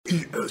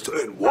ESNY.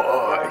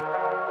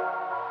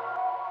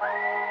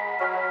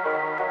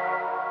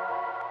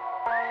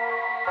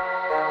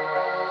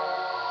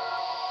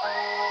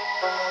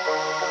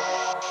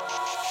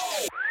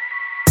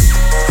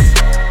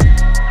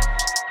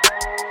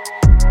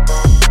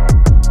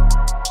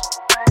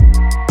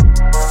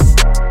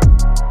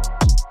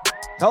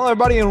 Hello,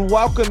 everybody, and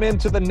welcome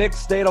into the Knicks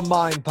State of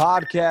Mind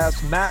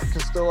podcast. Matt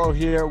Castillo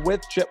here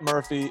with Chip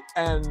Murphy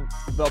and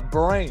the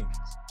brains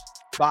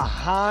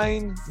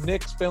behind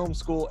Knicks Film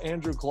School,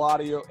 Andrew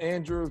Claudio.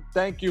 Andrew,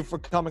 thank you for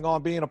coming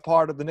on, being a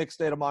part of the Knicks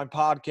State of Mind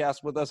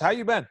podcast with us. How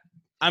you been?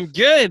 I'm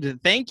good.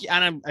 Thank you.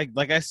 And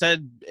like I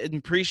said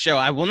in pre-show,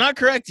 I will not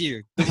correct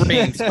you. The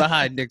brains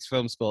behind Knicks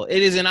Film School.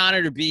 It is an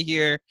honor to be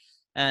here,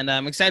 and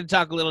I'm excited to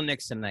talk a little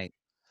Knicks tonight.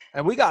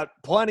 And we got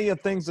plenty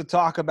of things to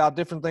talk about,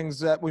 different things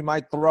that we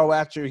might throw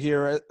at you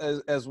here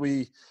as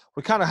we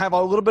kind of have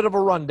a little bit of a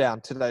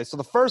rundown today. So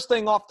the first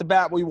thing off the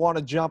bat we want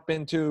to jump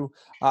into,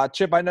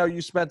 Chip, I know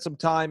you spent some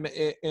time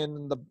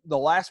in the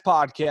last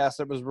podcast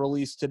that was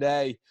released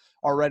today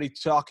already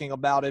talking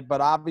about it,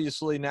 but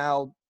obviously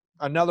now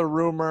another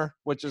rumor,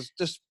 which is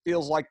just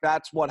feels like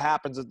that's what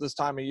happens at this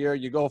time of year.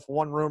 You go from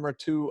one rumor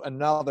to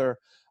another.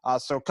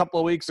 So a couple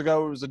of weeks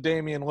ago, it was a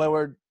Damian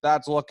Lillard.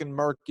 That's looking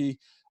murky.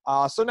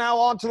 So now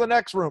on to the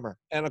next rumor.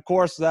 And, of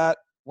course, that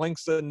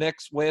links the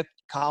Knicks with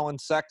Collin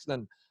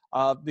Sexton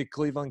of the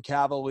Cleveland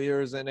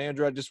Cavaliers. And,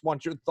 Andrew, I just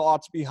want your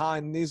thoughts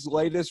behind these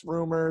latest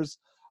rumors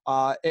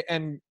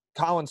and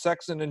Collin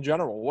Sexton in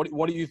general.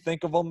 What do you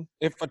think of him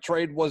if a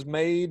trade was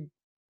made?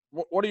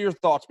 What are your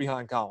thoughts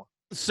behind Collin?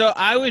 So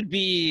I would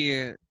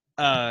be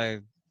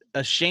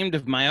ashamed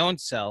of my own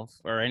self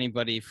or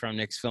anybody from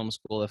Knicks Film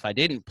School if I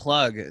didn't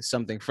plug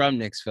something from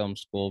Knicks Film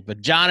School.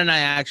 But John and I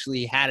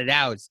actually had it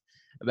out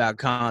about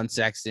Collin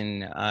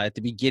Sexton at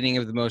the beginning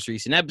of the most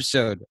recent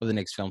episode of the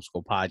Knicks Film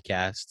School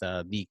podcast.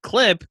 The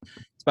clip,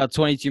 it's about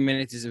 22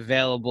 minutes, is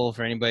available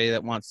for anybody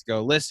that wants to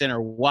go listen or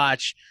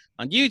watch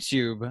on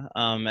YouTube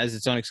as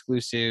its own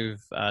exclusive.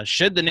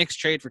 Should the Knicks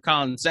trade for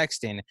Collin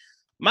Sexton?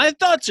 My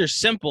thoughts are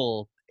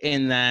simple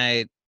in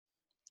that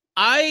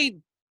I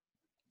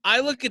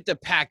look at the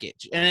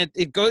package, and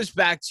it goes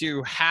back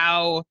to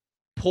how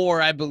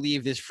poor I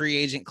believe this free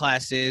agent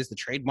class is, the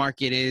trade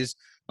market is.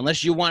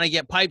 Unless you want to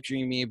get pipe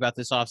dreamy about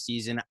this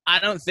offseason, I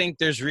don't think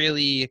there's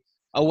really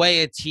a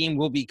way a team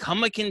will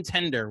become a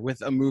contender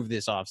with a move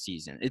this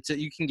offseason.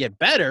 You can get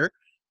better.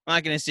 I'm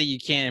not going to say you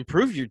can't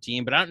improve your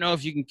team, but I don't know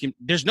if you can.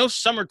 There's no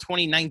summer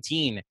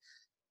 2019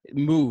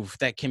 move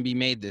that can be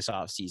made this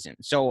offseason.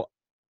 So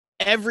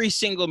every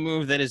single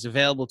move that is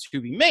available to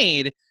be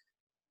made,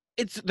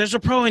 there's a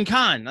pro and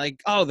con.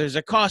 Like, there's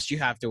a cost you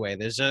have to weigh.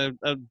 There's a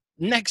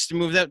next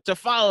move that to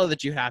follow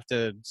that you have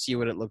to see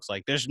what it looks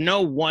like. There's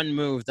no one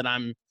move that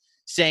I'm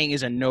saying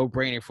is a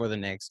no-brainer for the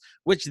Knicks,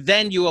 which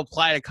then you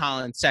apply to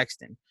Collin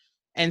Sexton.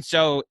 And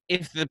so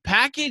if the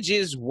package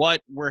is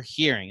what we're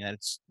hearing,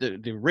 that's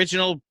the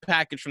original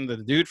package from the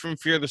dude from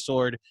Fear the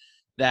Sword,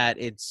 that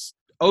it's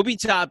Obi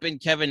Toppin,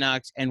 Kevin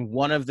Knox, and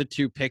one of the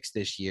two picks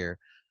this year,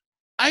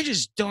 I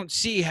just don't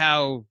see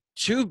how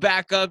two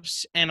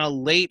backups and a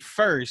late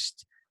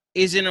first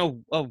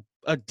isn't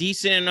a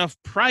decent enough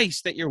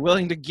price that you're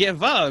willing to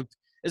give up.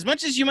 As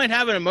much as you might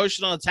have an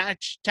emotional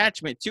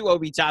attachment to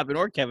Obi Toppin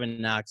or Kevin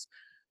Knox,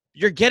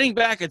 you're getting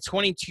back a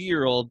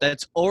 22-year-old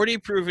that's already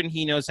proven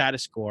he knows how to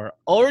score,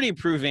 already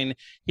proven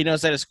he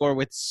knows how to score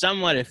with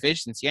somewhat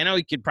efficiency. I know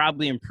he could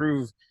probably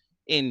improve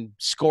in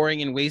scoring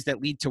in ways that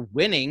lead to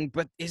winning,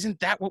 but isn't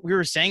that what we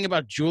were saying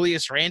about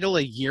Julius Randle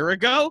a year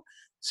ago?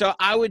 So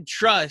I would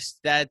trust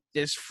that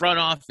this front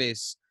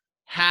office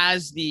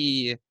has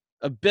the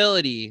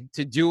ability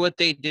to do what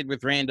they did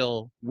with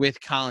Randle with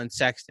Collin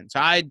Sexton. So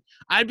I'd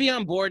be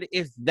on board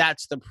if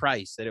that's the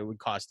price that it would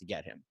cost to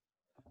get him.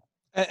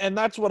 And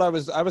that's what I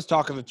was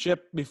talking to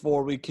Chip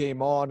before we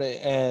came on,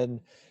 and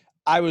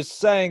I was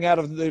saying out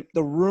of the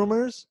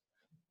rumors,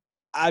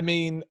 I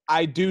mean,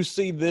 I do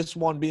see this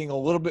one being a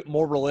little bit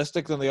more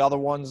realistic than the other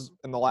ones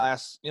in the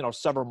last,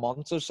 several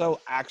months or so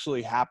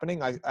actually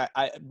happening.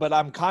 But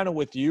I'm kind of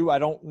with you. I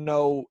don't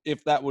know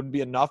if that would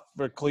be enough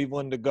for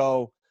Cleveland to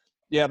go,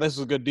 yeah, this is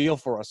a good deal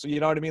for us. So, you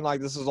know what I mean?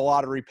 Like, this is a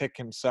lottery pick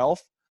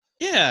himself.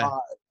 Yeah.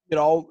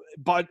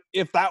 But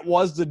if that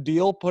was the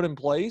deal put in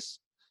place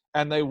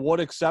and they would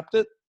accept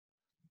it,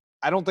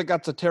 I don't think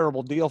that's a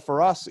terrible deal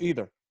for us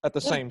either at the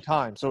same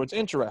time. So it's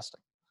interesting.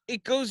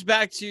 It goes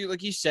back to,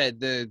 like you said,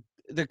 the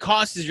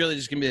cost is really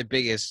just going to be the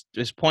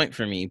biggest point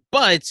for me.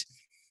 But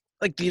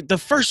like the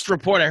first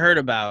report I heard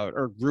about,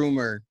 or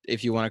rumor,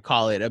 if you want to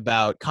call it,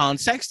 about Collin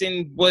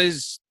Sexton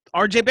was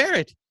RJ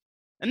Barrett.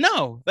 And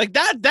no, like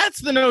that's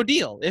the no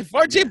deal. If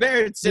RJ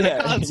Barrett's in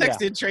a Collin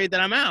Sexton trade,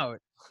 then I'm out.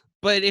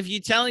 But if you're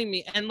telling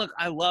me, and look,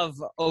 I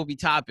love Obi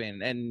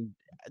Toppin, and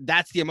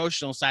that's the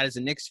emotional side as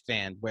a Knicks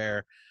fan,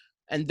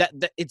 and that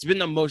it's been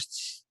the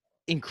most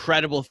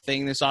incredible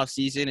thing this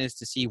offseason is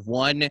to see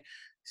one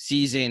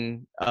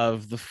season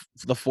of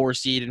the 4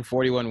 seed and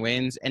 41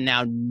 wins, and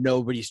now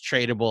nobody's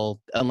tradable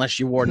unless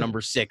you wore number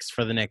 6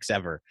 for the Knicks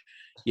ever,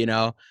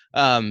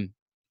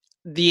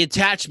 the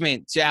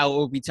attachment to Al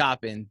Obi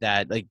Toppin,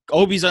 that like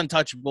Obi's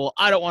untouchable.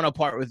 I don't want to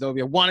part with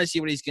Obi. I want to see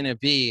what he's going to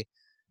be.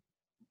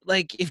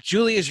 Like, if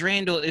Julius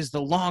Randle is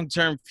the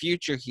long-term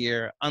future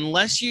here,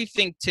 unless you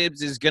think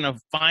Tibbs is going to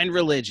find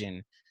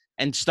religion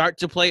and start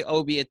to play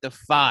Obi at the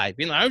 5,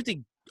 I don't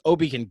think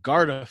Obi can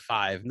guard a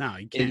 5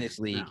 in this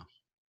league. No.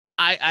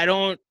 I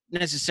don't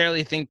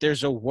necessarily think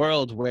there's a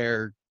world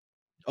where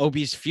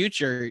Obi's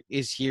future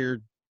is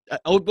here.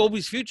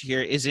 Obi's future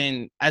here is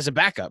in as a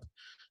backup.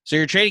 So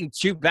you're trading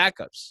 2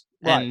 backups.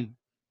 Right.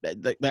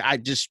 And I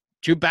just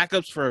 2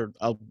 backups for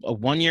a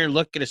 1-year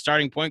look at a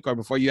starting point guard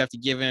before you have to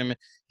give him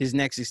his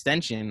next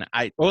extension.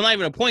 Not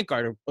even a point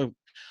guard,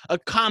 a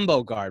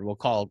combo guard, we'll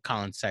call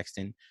Colin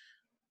Sexton.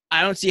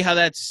 I don't see how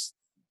that's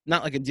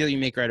not like a deal you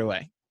make right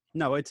away.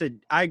 No,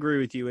 I agree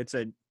with you. It's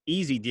an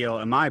easy deal,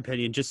 in my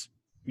opinion. Just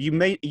you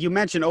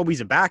mentioned Obi's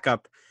a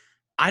backup.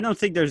 I don't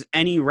think there's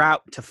any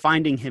route to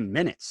finding him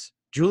minutes.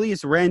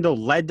 Julius Randle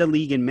led the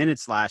league in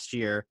minutes last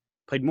year,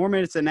 played more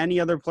minutes than any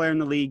other player in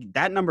the league.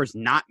 That number's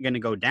not going to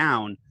go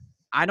down.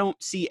 I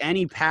don't see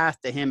any path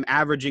to him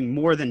averaging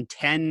more than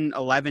 10,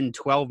 11,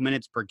 12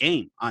 minutes per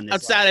game on this.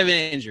 Outside of an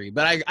injury.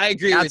 But I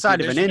agree with you.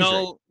 Outside of an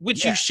injury.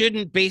 You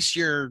shouldn't base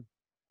your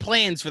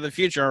plans for the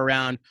future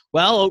around,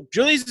 well,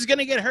 Julius is going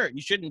to get hurt.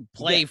 You shouldn't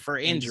play for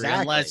injury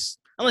unless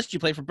you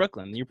play for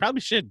Brooklyn. You probably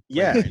should.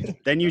 Yeah,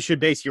 then you should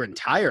base your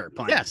entire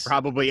plan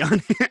probably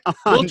on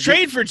we'll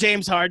trade for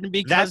James Harden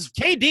because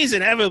KD's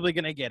inevitably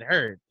going to get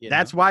hurt.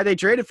 That's why they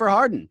traded for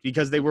Harden,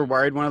 because they were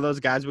worried one of those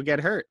guys would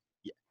get hurt.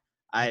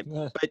 I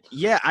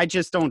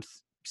just don't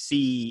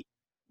see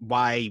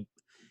why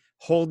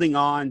holding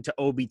on to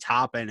Obi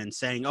Toppin and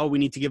saying, oh, we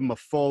need to give him a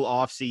full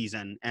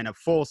offseason and a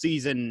full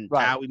season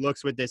how he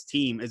looks with this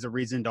team is a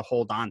reason to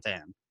hold on to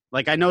him.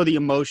 Like, I know the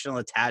emotional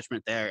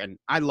attachment there, and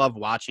I love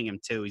watching him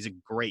too. He's a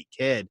great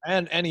kid.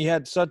 And he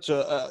had such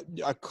a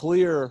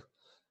clear,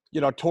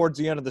 towards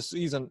the end of the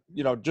season,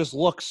 just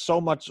looks so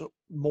much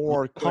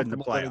more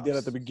comfortable than he did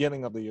at the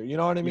beginning of the year. You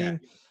know what I mean?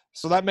 Yeah.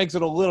 So that makes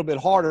it a little bit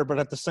harder, but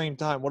at the same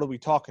time, what are we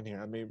talking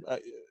here? I mean,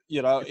 at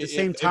the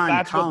same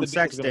time, Colin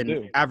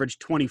Sexton averaged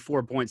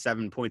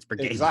 24.7 points per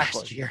game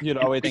last year.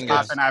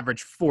 Toppin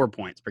averaged 4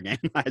 points per game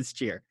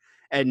last year.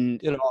 And,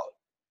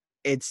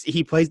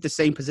 he plays the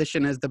same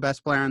position as the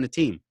best player on the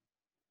team.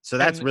 So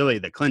that's really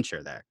the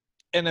clincher there.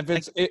 And if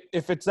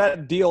it's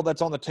that deal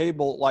that's on the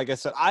table, like I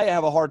said, I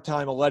have a hard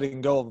time of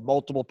letting go of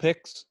multiple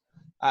picks.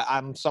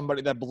 I'm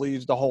somebody that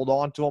believes to hold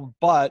on to them,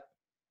 but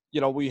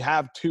we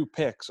have 2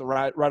 picks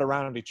right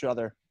around each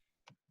other.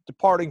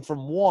 Departing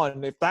from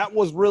one, if that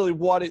was really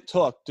what it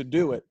took to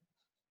do it,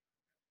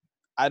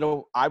 I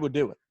would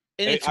do it.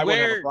 And I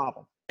wouldn't have a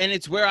problem. And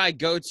it's where I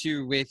go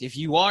to with, if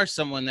you are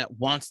someone that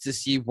wants to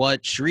see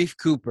what Sharif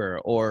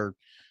Cooper or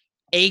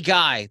a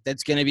guy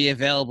that's going to be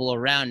available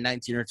around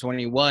 19 or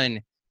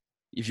 21,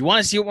 if you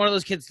want to see what one of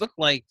those kids look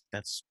like,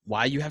 that's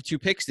why you have 2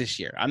 picks this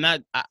year.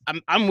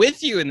 I'm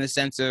with you in the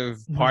sense of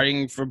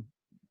parting for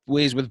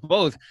ways with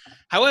both.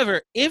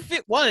 However, if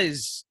it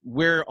was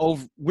we're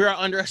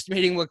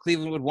underestimating what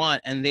Cleveland would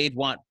want and they'd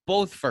want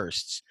both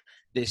firsts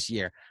this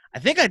year, I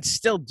think I'd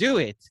still do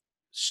it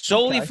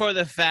solely for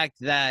the fact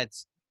that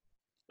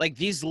like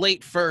these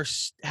late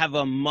firsts have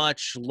a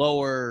much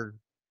lower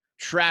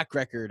track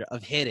record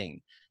of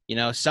hitting.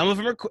 Some of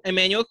them are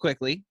Emmanuel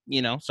Quickley,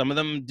 some of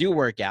them do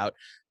work out.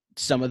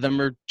 Some of them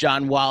are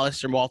John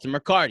Wallace or Walter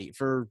McCarty.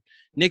 For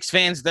Knicks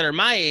fans that are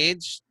my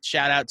age,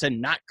 shout out to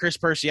not Chris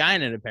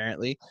Persianen,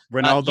 apparently.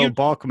 Ronaldo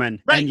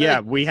Balkman. Right,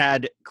 and we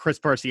had Chris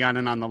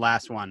Persianen on the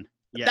last one.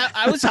 Yeah.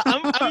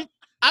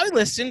 I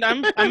listened.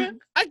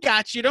 I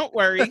got you. Don't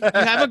worry. You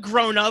have a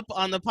grown up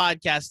on the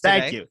podcast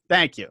today.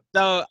 Thank you.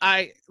 So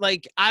I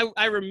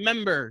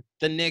remember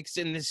the Knicks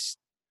in this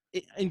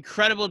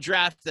incredible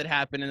draft that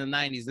happened in the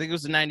 90s. I think it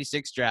was the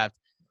 96 draft.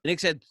 The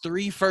Knicks had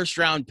 3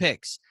 first-round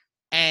picks.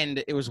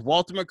 And it was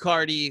Walter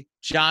McCarty,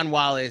 John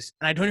Wallace,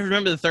 and I don't even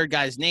remember the third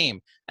guy's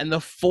name. And the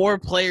 4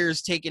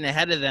 players taken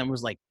ahead of them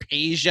was like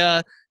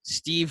Peja,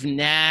 Steve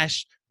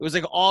Nash. It was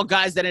like all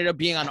guys that ended up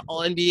being on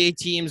all NBA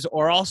teams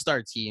or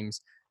all-star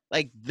teams.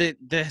 Like the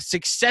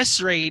success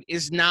rate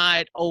is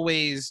not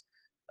always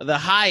the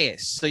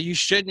highest. So you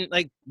shouldn't,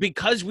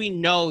 because we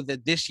know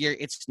that this year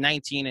it's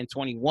 19 and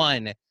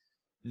 21,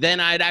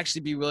 then I'd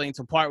actually be willing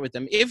to part with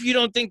them. If you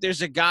don't think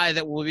there's a guy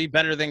that will be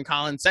better than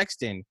Colin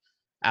Sexton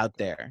out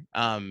there.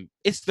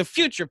 It's the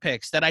future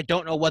picks that I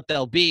don't know what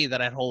they'll be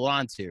that I'd hold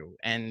on to.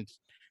 And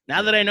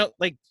now that I know,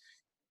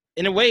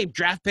 in a way,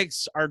 draft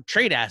picks are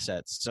trade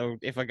assets. So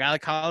if a guy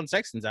like Colin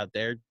Sexton's out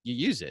there, you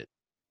use it.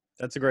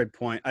 That's a great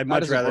point. I'd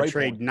much rather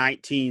trade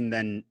 19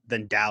 than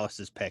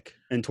Dallas's pick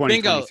in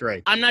 2023.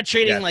 Bingo. I'm not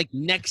trading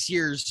next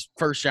year's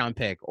first round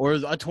pick or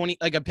a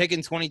pick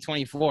in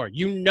 2024.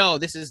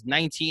 This is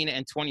 19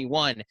 and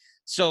 21.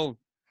 So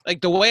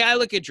the way I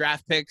look at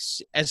draft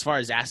picks as far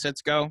as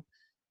assets go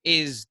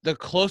is the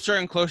closer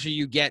and closer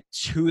you get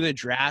to the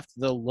draft,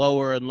 the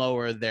lower and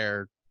lower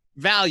their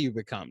value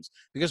becomes.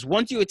 Because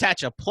once you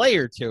attach a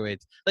player to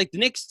it, the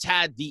Knicks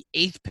had the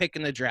 8th pick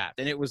in the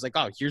draft, and it was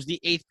here's the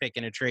 8th pick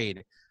in a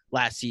trade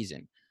last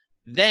season.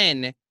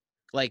 Then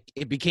like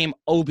it became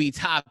Obi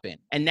Toppin,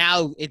 and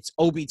now it's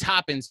Obi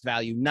Toppin's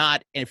value,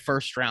 not a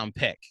first round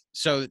pick.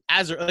 So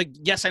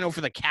yes, I know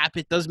for the cap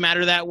it does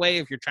matter that way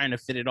if you're trying to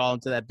fit it all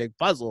into that big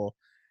puzzle.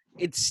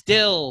 It's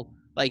still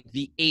like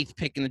the 8th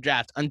pick in the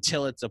draft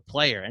until it's a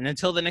player, and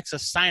until the Knicks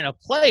assign a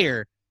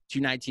player to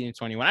 19 and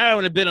 21. I don't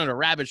want to bit on a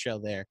rabbit trail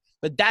there,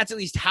 but that's at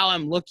least how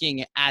I'm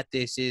looking at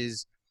this.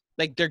 Is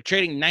like they're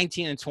trading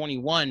 19 and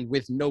 21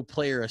 with no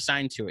player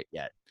assigned to it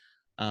yet.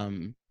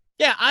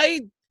 Yeah,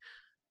 I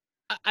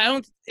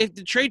don't. If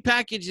the trade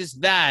package is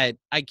that,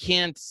 I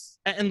can't.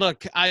 And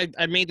look, I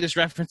made this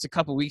reference a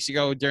couple weeks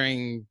ago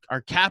during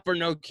our cap or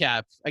no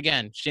cap.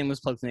 Again,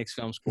 shameless plug to Knicks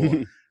Film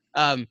School.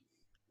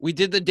 We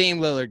did the Dame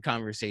Lillard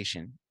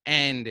conversation,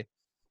 and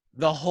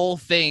the whole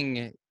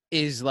thing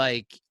is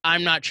like,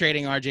 I'm not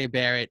trading RJ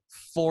Barrett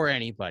for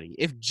anybody.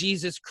 If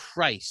Jesus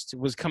Christ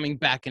was coming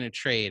back in a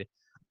trade,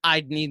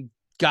 I'd need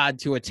God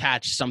to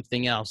attach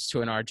something else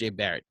to an RJ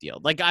Barrett deal.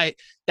 Like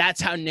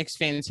that's how Knicks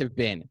fans have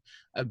been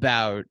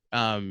about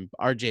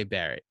RJ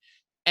Barrett.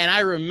 And I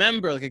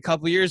remember like a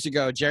couple years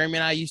ago, Jeremy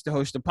and I used to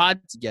host a pod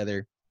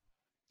together.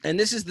 And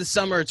this is the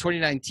summer of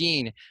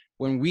 2019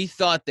 when we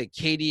thought that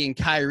KD and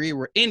Kyrie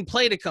were in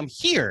play to come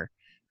here.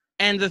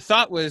 And the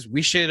thought was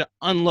we should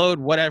unload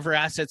whatever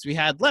assets we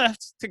had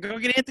left to go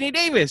get Anthony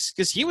Davis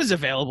because he was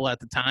available at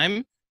the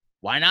time.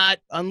 Why not?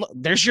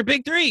 There's your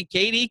big 3,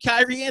 KD,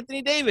 Kyrie,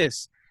 Anthony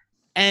Davis.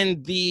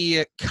 And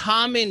the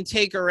common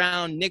take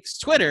around Knicks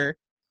Twitter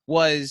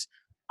was,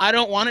 I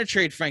don't want to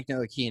trade Frank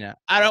Ntilikina.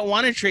 I don't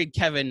want to trade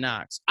Kevin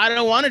Knox. I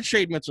don't want to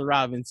trade Mitchell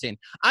Robinson.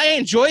 I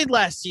enjoyed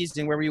last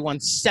season where we won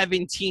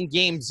 17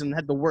 games and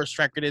had the worst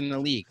record in the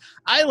league.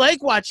 I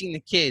like watching the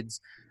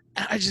kids.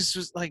 I just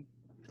was like,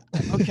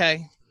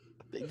 okay,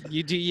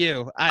 you do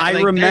you. I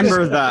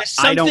remember there's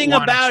I don't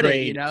want to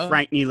trade you know?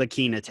 Frank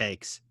Ntilikina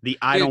takes.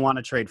 I don't want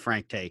to trade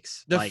Frank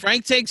takes. The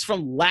Frank takes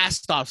from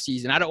last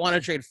offseason. I don't want to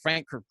trade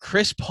Frank for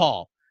Chris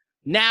Paul.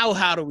 Now,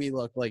 how do we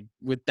look like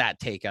with that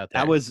take out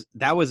there?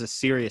 That was a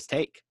serious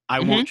take.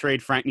 I won't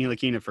trade Frank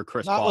Ntilikina for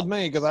Chris Paul. Not with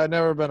me, because I've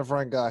never been a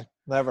Frank guy.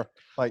 Never.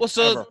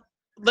 Ever.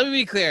 Let me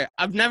be clear.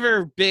 I've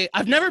never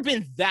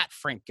been that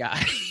Frank guy.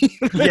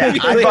 Yeah,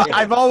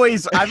 I've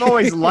always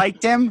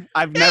liked him.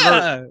 I've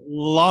never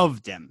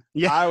loved him.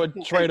 Yeah, I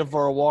would trade him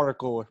for a water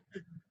cooler.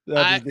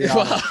 I'll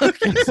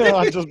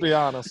just be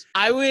honest.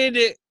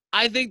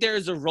 I think there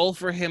is a role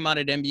for him on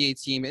an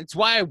NBA team. It's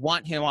why I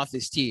want him off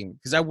this team,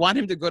 because I want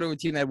him to go to a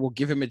team that will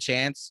give him a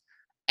chance,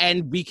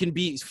 and we can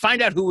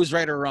find out who was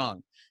right or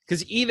wrong.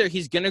 Because either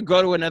he's going to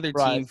go to another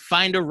team,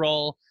 find a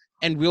role,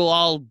 and we'll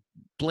all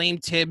blame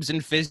Tibbs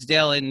and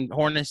Fizdale and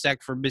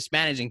Hornacek for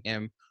mismanaging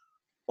him,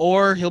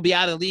 or he'll be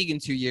out of the league in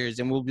 2 years,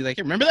 and we'll be like,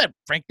 hey, remember that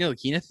Frank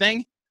Ntilikina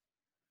thing?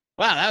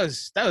 Wow,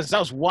 that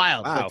was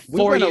wild. Wow, like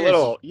 4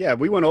 years.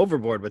 We went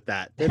overboard with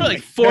that. For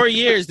like 4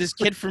 years, this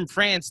kid from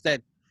France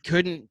that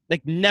couldn't,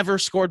 like, never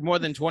scored more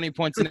than 20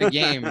 points in a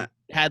game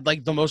had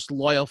like the most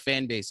loyal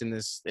fan base in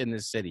this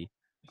city.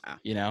 Wow.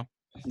 You know?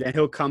 Then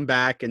he'll come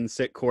back and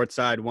sit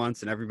courtside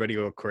once, and everybody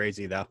will go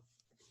crazy though.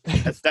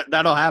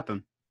 That'll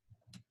happen.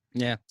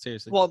 Yeah,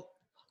 seriously. Well,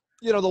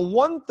 the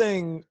one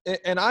thing,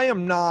 and I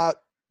am not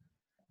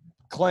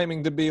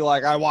claiming to be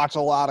like, I watch a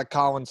lot of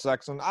Colin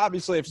Sexton.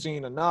 Obviously, I've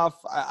seen enough.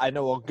 I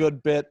know a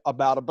good bit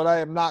about it, but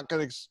I am not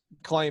going to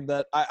claim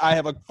that I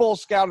have a full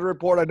scouting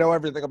report. I know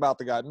everything about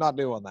the guy. I'm not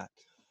doing that.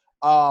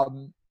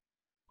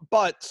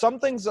 But some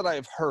things that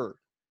I've heard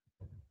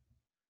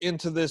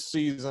into this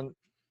season,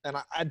 and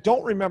I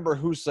don't remember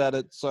who said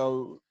it,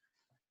 so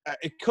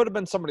it could have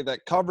been somebody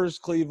that covers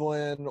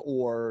Cleveland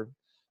or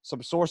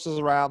some sources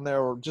around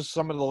there, or just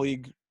some of the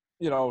league,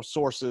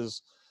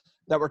 sources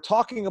that were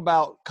talking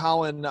about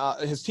Colin,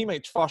 his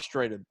teammates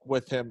frustrated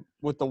with him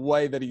with the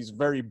way that he's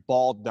very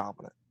ball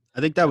dominant.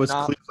 I think that was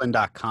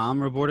Cleveland.com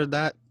reported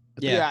that.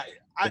 Yeah.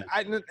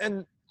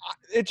 And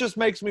it just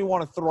makes me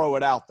want to throw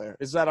it out there.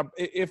 Is that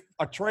if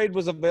a trade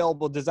was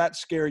available, does that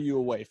scare you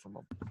away from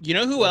him? You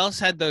know who else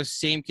had those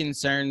same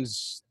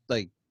concerns,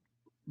 like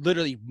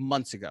literally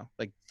months ago,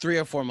 like 3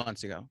 or 4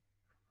 months ago?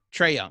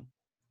 Trae Young.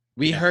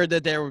 We heard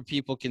that there were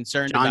people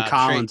concerned about John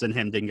Collins and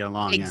him didn't get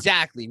along.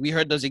 Exactly. Yeah. We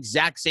heard those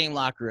exact same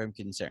locker room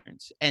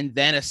concerns. And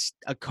then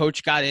a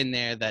coach got in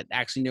there that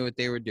actually knew what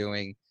they were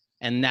doing.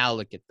 And now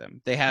look at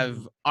them. They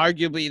have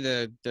arguably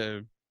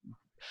the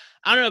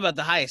I don't know about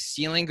the highest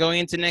ceiling going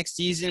into next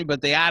season,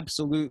 but they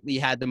absolutely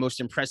had the most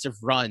impressive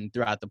run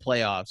throughout the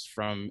playoffs,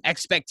 from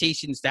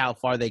expectations to how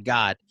far they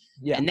got.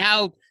 Yeah. And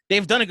now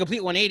they've done a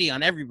complete 180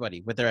 on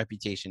everybody with their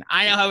reputation.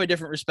 I now have a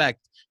different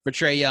respect for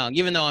Trae Young,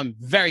 even though I'm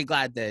very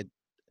glad that,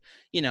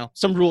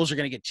 some rules are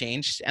going to get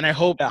changed. And I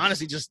hope,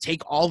 honestly, just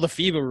take all the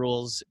FIBA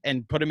rules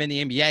and put them in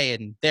the NBA,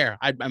 and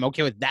I'm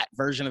okay with that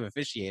version of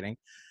officiating.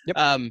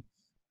 Yep.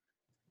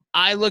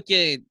 I look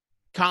at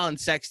Colin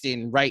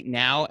Sexton right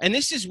now, and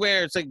this is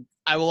where it's like,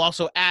 I will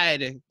also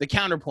add the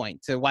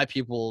counterpoint to why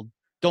people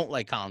don't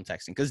like Colin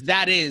Sexton, because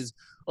that is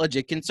a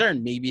legit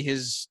concern. Maybe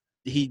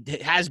he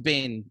has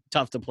been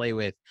tough to play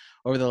with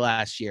over the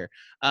last year.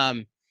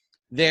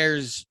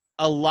 There's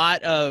a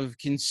lot of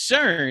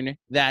concern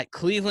that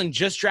Cleveland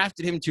just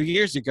drafted him 2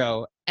 years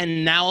ago,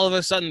 and now all of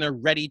a sudden they're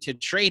ready to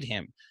trade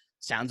him.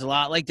 Sounds a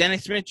lot like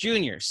Dennis Smith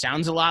Jr.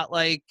 Sounds a lot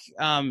like,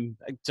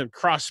 to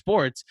cross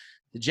sports,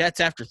 the Jets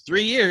after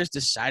 3 years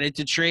decided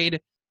to trade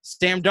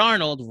Sam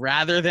Darnold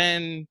rather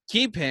than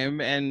keep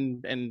him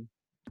and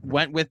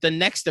went with the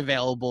next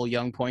available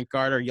young point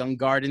guard or young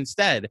guard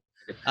instead.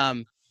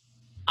 I'm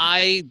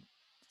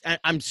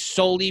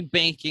solely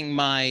banking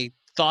my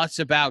thoughts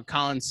about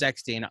Colin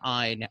Sexton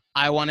on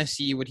I want to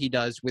see what he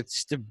does with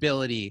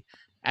stability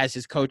as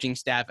his coaching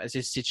staff, as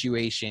his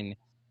situation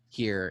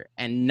here,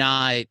 and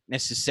not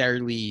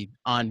necessarily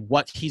on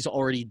what he's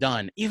already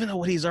done, even though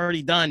what he's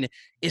already done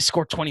is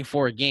score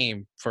 24 a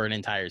game for an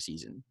entire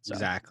season. So.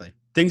 Exactly.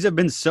 Things have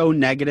been so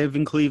negative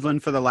in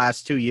Cleveland for the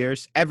last 2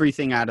 years.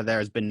 Everything out of there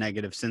has been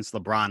negative since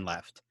LeBron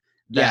left,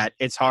 that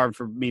it's hard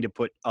for me to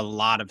put a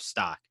lot of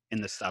stock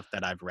in the stuff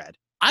that I've read.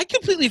 I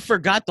completely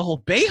forgot the whole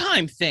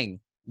Boeheim thing.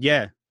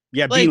 Yeah.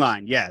 Yeah, Like,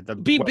 Beeline. Yeah. The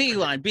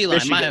Beeline.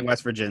 Michigan,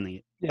 West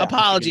Virginia. Yeah.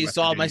 Apologies West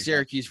to all my Virginia.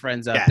 Syracuse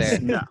friends out there.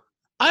 No.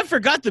 I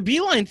forgot the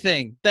Beeline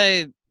thing.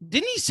 Didn't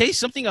he say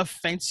something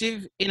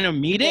offensive in a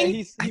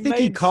meeting? I think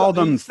he called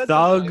them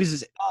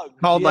thugs.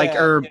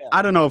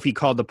 I don't know if he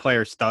called the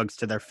players thugs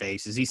to their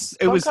faces.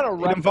 It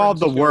involved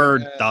the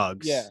word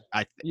thugs. Yeah.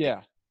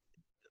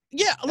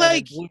 Yeah, And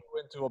like it blew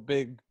into a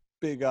big,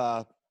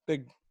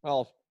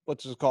 well,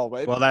 what's it called?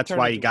 Well, that's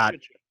why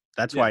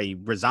why he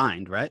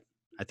resigned, right?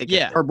 I think.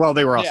 Yeah.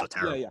 They were also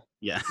terrible.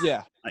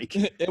 Yeah. Like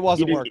It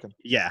wasn't working.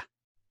 Yeah.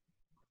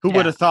 Who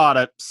would have thought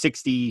a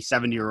 60,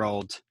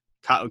 70-year-old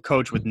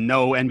coach with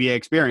no NBA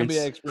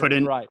experience,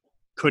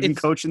 couldn't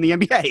coach in the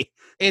NBA?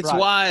 It's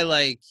why,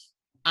 like,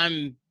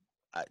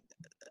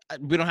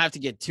 we don't have to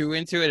get too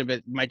into it, but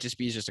it might just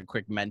be just a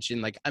quick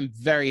mention. Like, I'm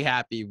very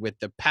happy with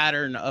the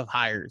pattern of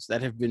hires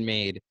that have been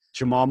made.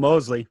 Jamal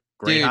Mosley,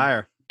 great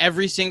hire.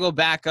 Every single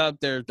backup,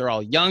 they're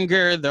all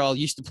younger. They're all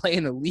used to play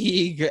in the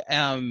league,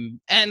 and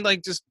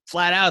like just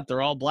flat out,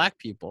 they're all black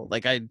people.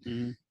 Like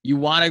you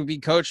want to be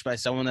coached by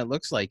someone that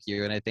looks like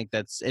you, and I think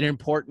that's an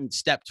important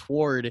step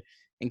toward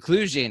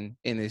inclusion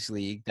in this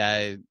league.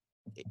 That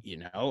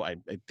I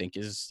think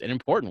is an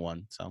important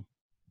one. So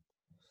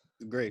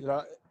great.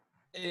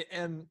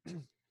 And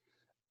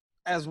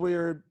as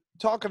we're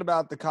talking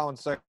about the Colin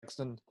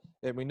Sexton,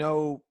 and we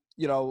know,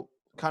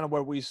 kind of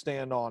where we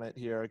stand on it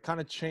here,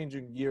 kind of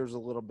changing gears a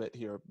little bit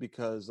here,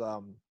 because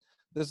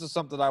this is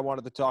something I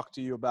wanted to talk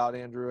to you about,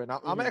 Andrew, and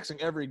I'm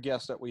asking every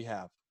guest that we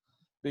have,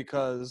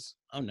 because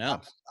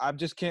I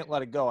just can't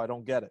let it go. I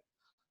don't get it.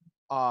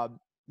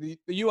 The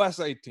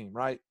USA team,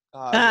 right?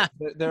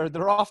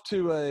 They're off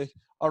to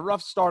a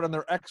rough start on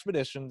their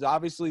expeditions.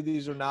 Obviously,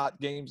 these are not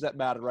games that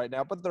matter right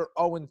now, but they're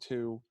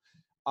 0-2.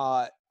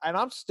 And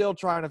I'm still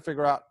trying to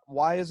figure out,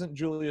 why isn't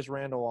Julius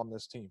Randle on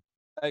this team?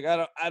 Like,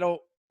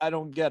 I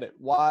don't get it.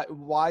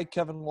 Why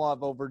Kevin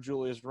Love over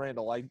Julius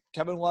Randle? Like,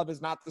 Kevin Love is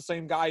not the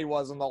same guy he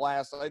was in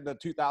the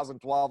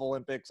 2012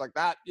 Olympics, like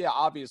that. Yeah,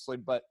 obviously,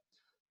 but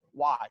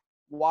why?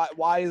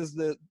 Why is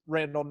the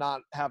Randle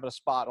not having a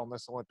spot on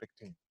this Olympic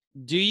team?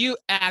 Do you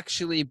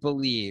actually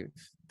believe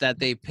that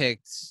they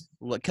picked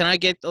 – can I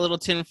get a little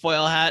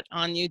tinfoil hat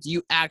on you? Do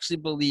you actually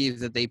believe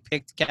that they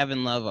picked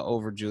Kevin Love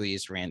over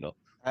Julius Randle?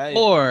 Hey.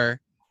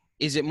 Or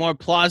is it more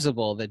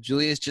plausible that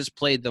Julius just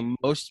played the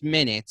most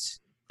minutes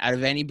out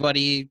of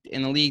anybody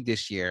in the league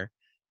this year,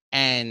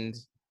 and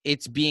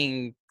it's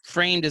being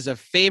framed as a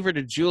favor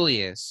to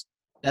Julius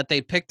that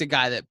they picked a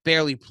guy that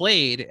barely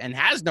played and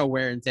has no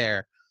wear and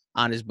tear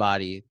on his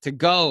body to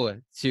go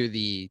to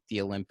the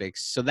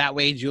Olympics, so that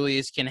way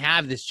Julius can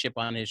have this chip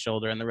on his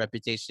shoulder and the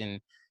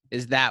reputation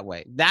is that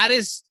way.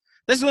 That's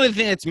the only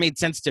thing that's made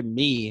sense to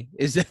me,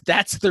 is that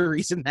that's the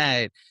reason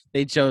that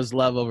they chose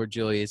Love over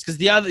Julius, because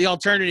the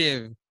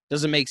alternative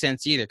doesn't make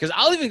sense either. Because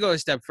I'll even go a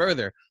step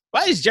further.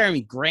 Why is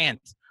Jeremy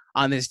Grant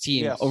on this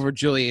team over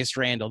Julius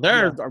Randle?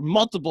 There are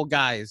multiple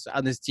guys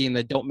on this team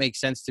that don't make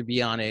sense to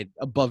be on it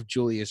above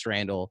Julius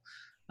Randle.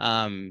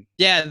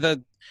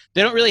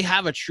 They don't really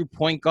have a true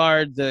point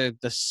guard. The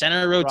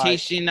center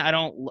rotation, I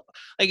don't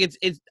like.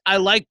 I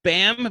like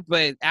Bam,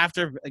 but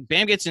after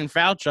Bam gets in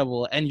foul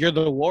trouble, and you're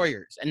the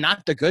Warriors and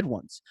not the good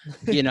ones,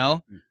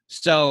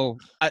 So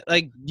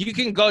you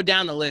can go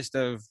down the list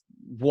of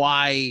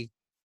why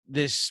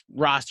this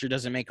roster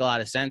doesn't make a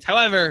lot of sense.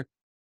 However,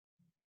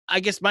 I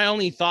guess my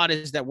only thought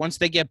is that once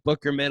they get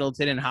Booker,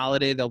 Middleton, and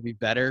Holiday, they'll be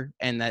better,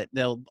 and that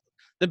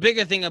the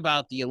bigger thing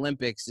about the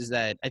Olympics is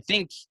that I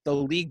think the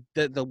league,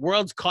 the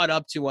world's caught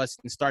up to us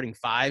in starting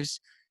fives,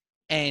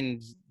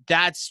 and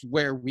that's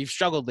where we've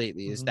struggled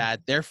lately, is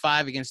that their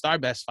five against our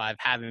best five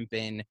haven't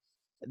been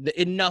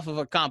enough of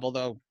a comp,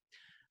 although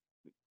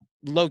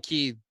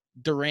low-key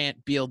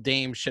Durant, Beal,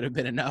 Dame should have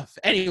been enough.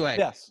 Anyway,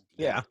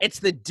 it's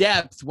the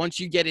depth once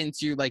you get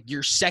into like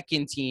your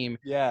second team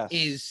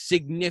is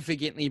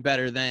significantly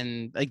better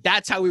than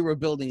that's how we were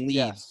building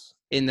leads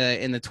in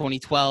the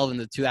 2012 and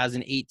the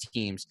 2008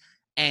 teams.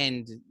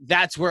 And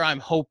that's where I'm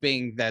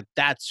hoping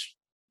that's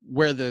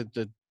where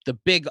the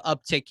big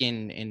uptick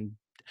in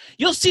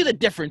You'll see the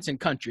difference in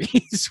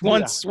countries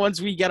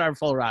once we get our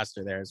full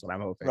roster there is what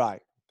I'm hoping.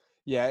 Right.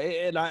 Yeah,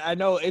 and I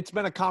know it's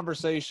been a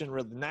conversation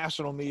with the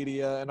national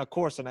media, and of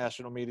course the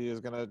national media is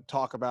going to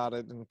talk about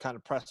it and kind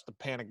of press the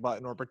panic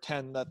button or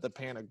pretend that the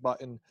panic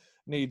button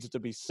needs to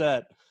be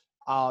set.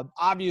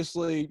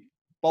 Obviously,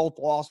 both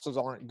losses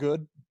aren't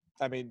good.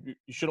 I mean,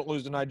 you shouldn't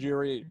lose to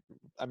Nigeria.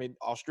 I mean,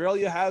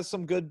 Australia has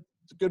some good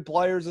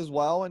players as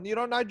well, and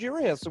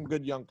Nigeria has some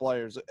good young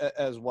players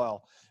as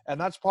well, and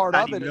that's part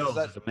of it. Mills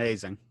is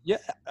amazing. Yeah,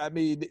 I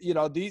mean,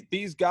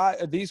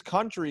 these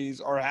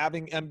countries are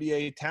having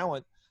NBA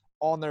talent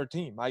on their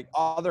team. Like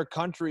other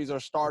countries are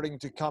starting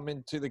to come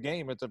into the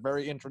game. It's a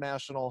very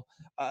international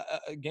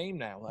game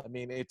now. I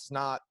mean, it's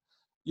not,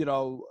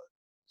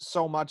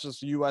 so much as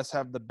the U.S.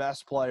 have the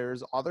best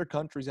players. Other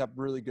countries have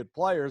really good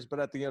players, but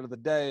at the end of the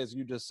day, as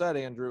you just said,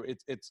 Andrew,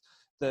 it's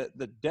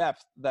the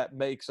depth that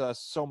makes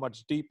us so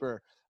much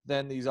deeper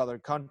than these other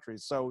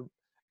countries. So,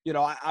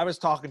 I was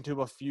talking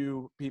to a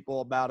few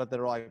people about it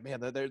that are like, man,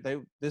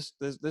 this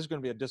is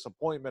going to be a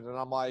disappointment. And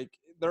I'm like,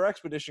 their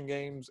expedition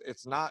games,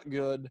 it's not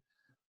good,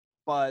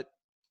 but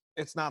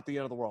it's not the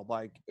end of the world.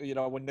 Like,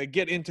 when they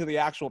get into the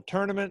actual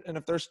tournament and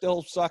if they're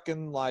still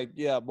sucking, like,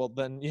 yeah, well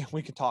then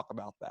we can talk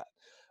about that.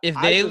 If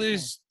they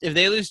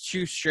lose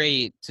 2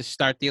 straight to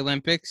start the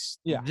Olympics,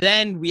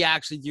 then we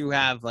actually do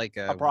have like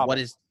a problem.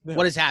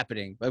 What is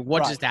happening? Like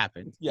what just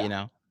happened?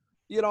 Yeah.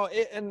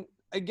 And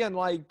again,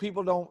 like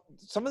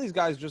some of these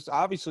guys just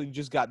obviously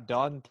just got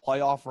done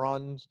playoff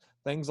runs,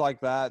 things like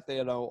that. They,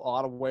 a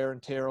lot of wear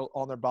and tear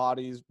on their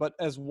bodies, but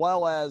as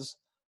well as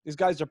these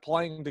guys are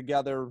playing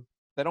together,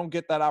 they don't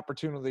get that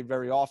opportunity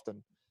very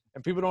often.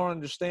 And people don't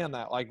understand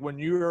that. Like when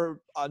you're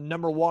a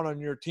number one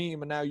on your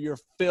team and now you're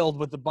filled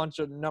with a bunch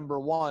of number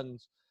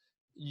ones,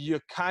 you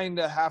kind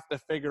of have to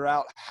figure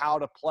out how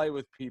to play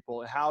with people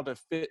and how to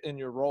fit in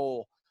your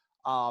role.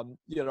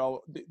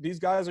 These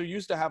guys are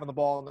used to having the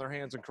ball in their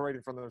hands and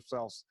creating for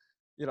themselves,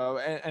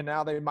 and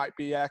now they might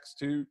be asked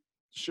to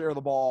share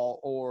the ball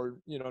or,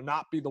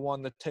 not be the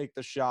one to take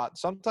the shot.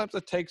 Sometimes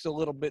it takes a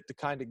little bit to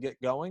kind of get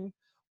going,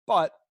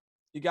 but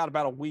you got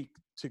about a week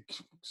to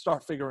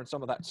start figuring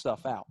some of that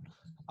stuff out.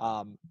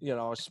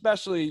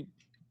 Especially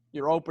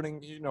your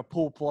opening,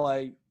 pool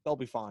play, they'll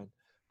be fine.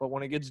 But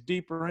when it gets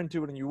deeper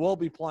into it, and you will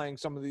be playing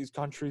some of these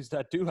countries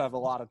that do have a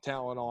lot of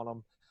talent on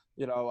them,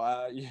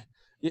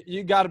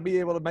 you got to be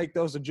able to make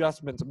those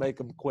adjustments and make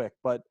them quick.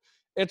 But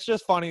it's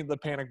just funny the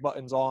panic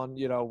button's on,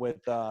 with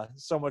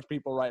so much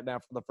people right now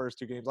for the first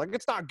 2 games. Like,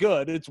 it's not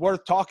good. It's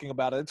worth talking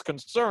about it. It's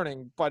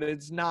concerning, but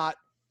it's not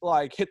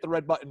like hit the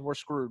red button, we're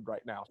screwed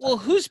right now. Well,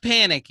 who's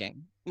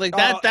panicking? Like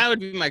that would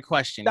be my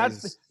question. And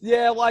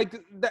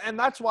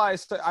that's why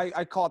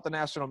I call it the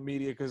national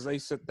media, because they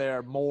sit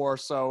there more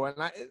so, and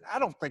I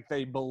don't think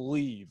they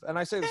believe. And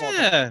I say this all the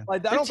time.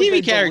 Like, I don't TV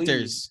think they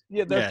characters. Believe.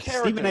 Yeah, they're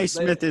characters. Stephen A.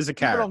 Smith is a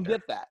character. People don't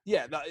get that.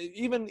 Yeah,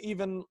 even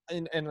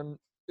in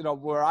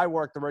where I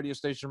work, the radio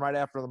station right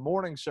after the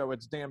morning show,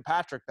 it's Dan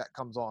Patrick that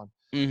comes on.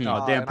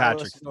 Mm-hmm. Dan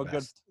Patrick's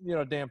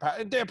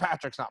Dan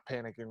Patrick's not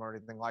panicking or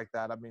anything like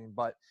that. I mean,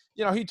 but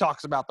he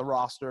talks about the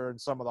roster and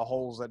some of the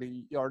holes that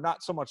or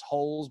not so much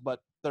holes, but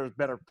there's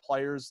better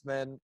players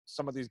than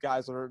some of these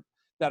guys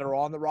that are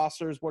on the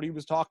roster is what he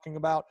was talking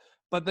about.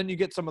 But then you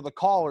get some of the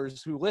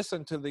callers who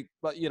listen to the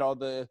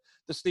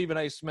Stephen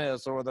A.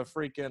 Smiths or the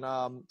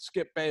freaking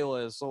Skip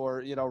Bayless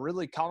or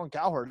really Colin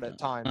Cowherd at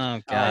times. Oh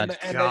God,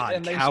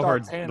 and they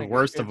Cowherd's start panicking. the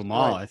worst of them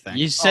all. I think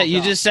you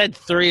just said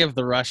 3 of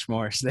the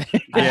Rushmores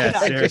there. Yeah,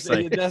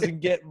 seriously, it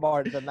doesn't get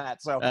more than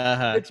that. So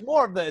it's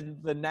more of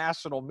the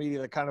national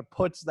media that kind of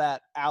puts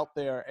that out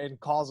there and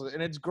causes,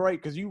 and it's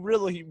great because you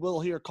really will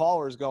hear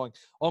callers going,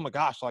 "Oh my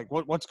gosh, like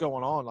what's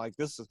going on? Like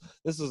this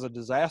is a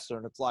disaster,"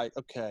 and it's like,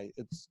 okay,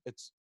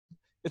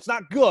 it's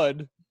not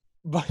good,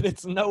 but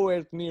it's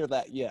nowhere near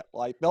that yet.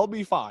 Like, they'll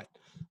be fine.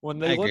 When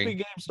the Olympic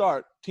Games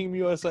start, Team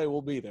USA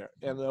will be there,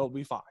 and they'll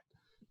be fine.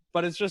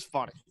 But it's just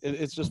funny.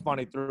 It's just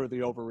funny through the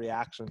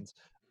overreactions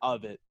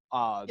of it.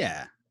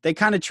 Yeah. They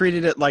kind of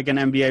treated it like an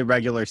NBA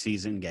regular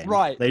season game.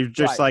 Right. They're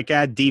just like,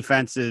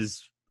 defense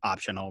is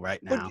optional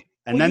right now. But,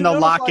 and then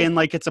they'll lock in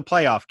like it's a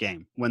playoff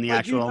game when the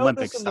actual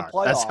Olympics start.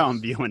 That's how I'm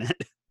viewing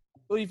it.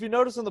 Well, if you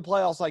notice in the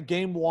playoffs, like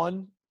game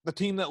 1, the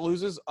team that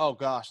loses, oh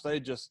gosh, they're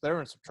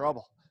in some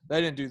trouble.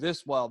 They didn't do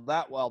this well,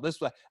 that well,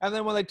 this way. And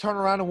then when they turn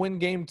around and win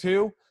game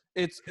 2,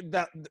 it's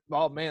that,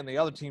 oh man, the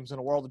other team's in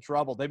a world of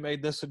trouble. They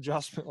made this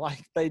adjustment.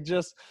 Like they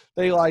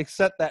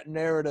set that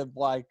narrative,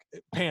 like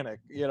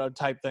panic,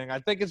 type thing. I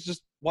think it's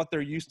just what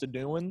they're used to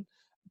doing,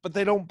 but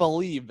they don't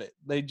believe it.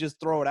 They just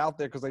throw it out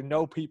there because they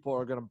know people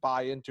are going to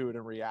buy into it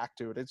and react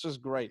to it. It's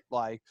just great.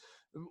 Like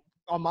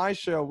on my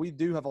show, we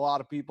do have a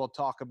lot of people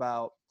talk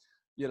about,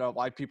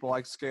 like people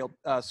like Skip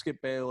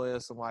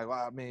Bayless and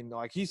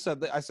like he said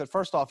that. I said,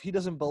 first off, he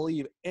doesn't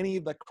believe any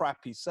of the crap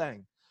he's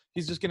saying.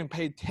 He's just getting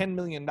paid $10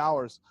 million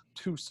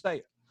to say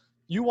it.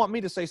 You want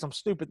me to say some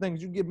stupid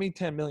things, you give me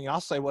 $10 million,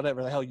 I'll say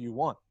whatever the hell you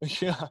want.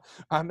 Yeah,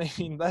 I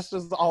mean that's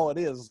just all it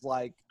is.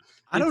 Like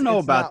I don't know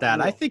about that.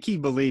 Real. I think he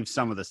believes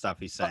some of the stuff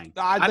he's saying.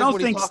 I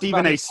don't think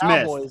Stephen A.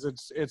 Smith. Cowboys,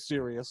 it's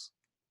serious.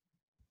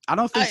 I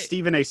don't think I-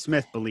 Stephen A.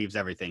 Smith believes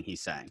everything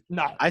he's saying.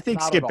 No, I think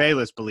not Skip at all.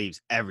 Bayless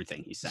believes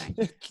everything he's saying.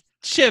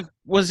 Chip,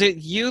 was it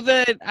you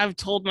that I've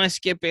told my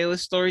Skip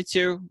Bayless story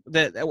to?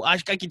 That I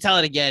can tell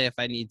it again if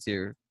I need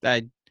to.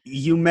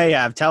 You may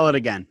have. Tell it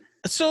again.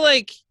 So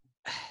like,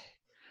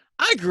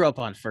 I grew up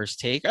on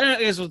First Take. I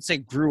guess I would say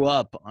grew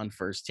up on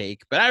First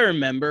Take, but I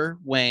remember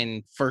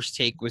when First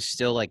Take was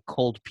still like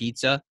cold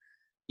pizza,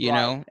 you Right.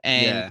 know,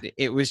 and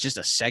it was just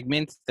a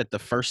segment that the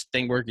first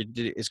thing we're gonna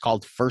do is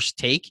called First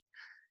Take,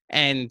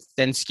 and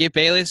then Skip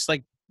Bayless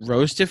like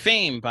rose to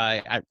fame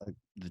by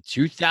the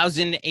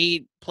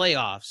 2008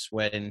 playoffs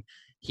when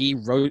he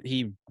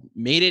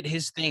made it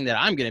his thing that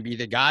I'm going to be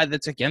the guy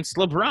that's against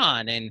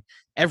LeBron, and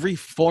every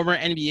former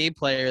NBA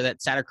player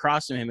that sat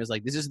across from him is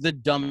like, this is the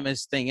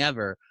dumbest thing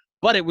ever,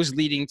 but it was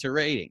leading to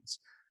ratings.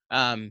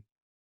 And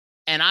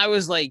I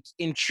was like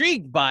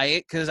intrigued by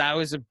it because I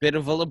was a bit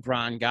of a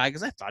LeBron guy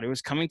because I thought it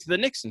was coming to the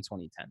Knicks in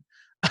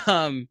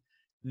 2010.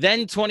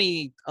 Then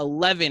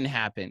 2011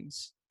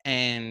 happens.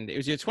 And it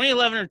was either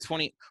 2011 or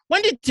 20.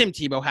 When did Tim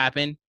Tebow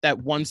happen?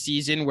 That one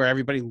season where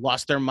everybody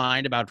lost their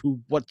mind about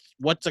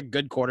what's a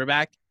good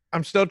quarterback.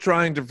 I'm still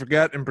trying to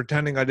forget and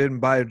pretending I didn't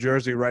buy a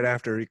jersey right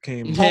after he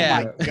came.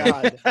 Yeah. Oh my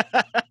God.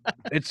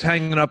 It's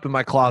hanging up in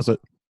my closet.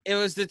 It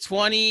was the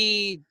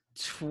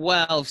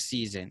 2012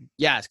 season.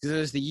 Yes, because it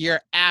was the year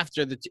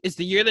after it's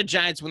the year the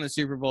Giants won the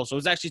Super Bowl. So it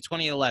was actually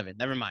 2011.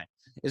 Never mind.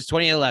 It's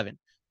 2011.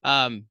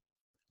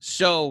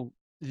 So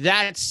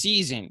that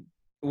season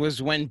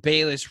was when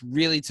Bayless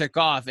really took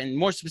off, and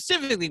more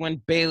specifically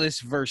when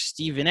Bayless versus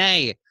Stephen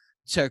A.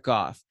 took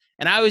off.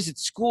 And I was at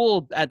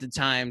school at the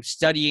time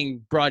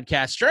studying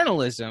broadcast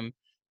journalism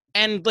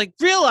and like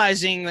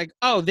realizing like,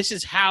 oh, this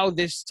is how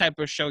this type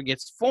of show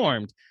gets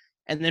formed.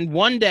 And then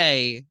one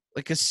day,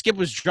 like, cause Skip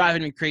was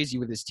driving me crazy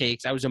with his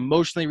takes. I was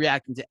emotionally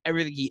reacting to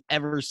everything he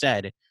ever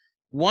said.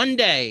 One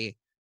day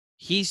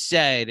he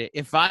said,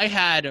 if I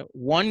had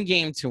one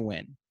game to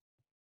win,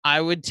 I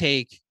would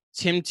take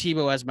Tim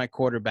Tebow as my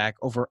quarterback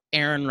over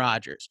Aaron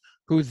Rodgers,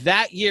 who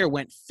that year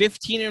went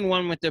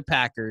 15-1 with the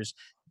Packers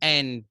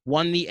and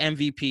won the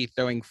MVP,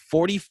 throwing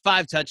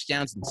 45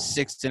 touchdowns and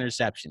 6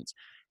 interceptions.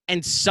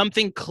 And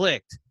something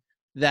clicked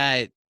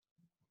that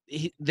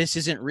this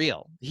isn't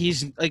real.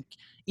 He's like,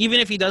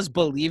 even if he does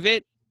believe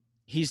it,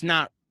 he's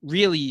not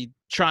really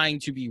trying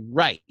to be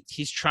right.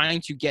 He's trying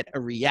to get a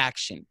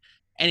reaction.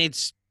 And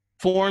it's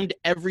formed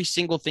every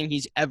single thing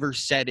he's ever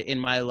said in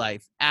my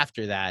life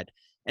after that.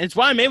 And it's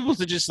why I'm able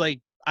to just like,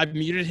 I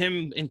muted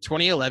him in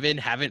 2011,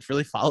 haven't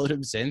really followed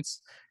him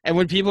since. And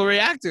when people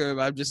react to him,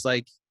 I'm just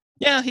like,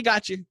 yeah, he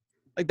got you.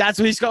 Like, that's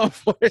what he's going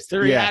for, is the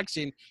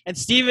reaction. And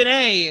Stephen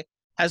A.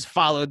 has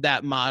followed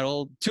that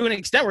model to an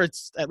extent where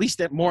it's at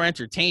least more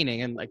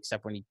entertaining, and like,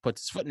 except when he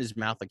puts his foot in his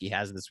mouth like he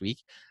has this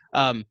week.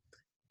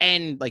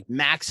 And like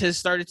Max has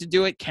started to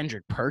do it.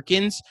 Kendrick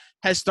Perkins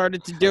has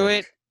started to do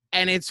it.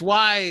 And it's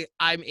why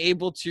I'm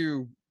able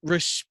to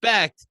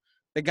respect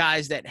the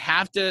guys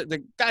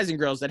and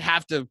girls that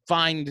have to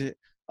find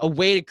a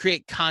way to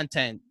create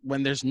content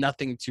when there's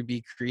nothing to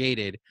be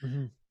created.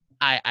 Mm-hmm.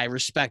 I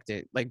respect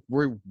it. Like,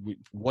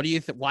 what do you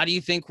think? Why do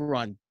you think we're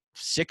on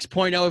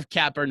 6.0 of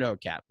Cap or No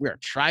Cap? We are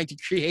trying to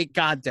create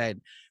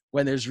content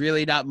when there's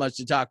really not much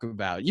to talk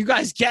about. You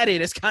guys get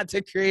it as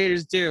content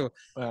creators too.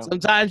 Wow.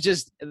 Sometimes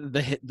just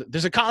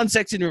there's a Colin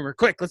Sexton rumor.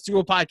 Quick, let's do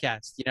a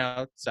podcast. You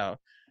know, so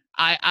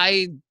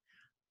I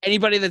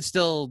anybody that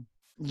still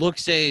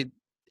looks at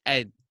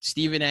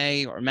Stephen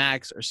A. or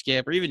Max or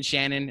Skip or even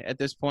Shannon at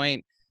this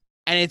point,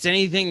 and it's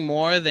anything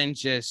more than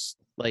just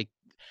like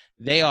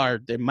they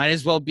might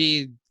as well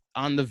be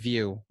on The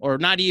View, or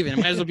not even. It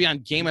might as well be on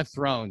Game of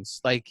Thrones.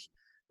 Like,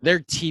 they're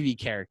TV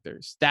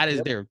characters. That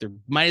is they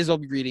might as well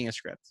be reading a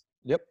script.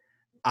 Yep.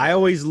 I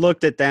always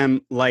looked at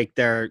them like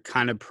they're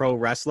kind of pro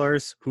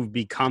wrestlers who've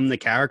become the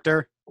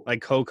character,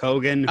 like Hulk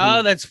Hogan.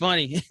 Oh, that's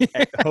funny.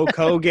 Hulk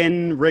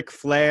Hogan, Ric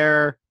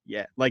Flair.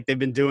 Yeah, like they've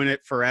been doing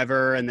it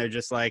forever, and they're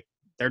just like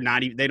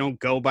they don't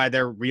go by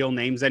their real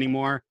names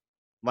anymore.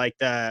 Like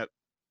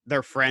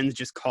their friends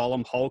just call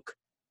him Hulk.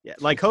 Yeah,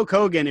 like Hulk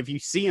Hogan. If you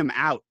see him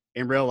out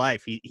in real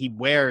life, he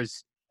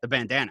wears the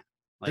bandana.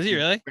 Like, Does he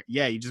really?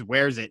 Yeah, he just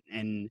wears it.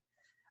 And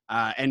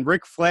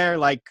Ric Flair,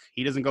 like,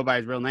 he doesn't go by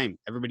his real name.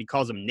 Everybody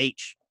calls him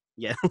Nate.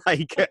 Yeah,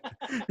 like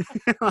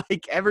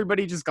like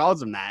everybody just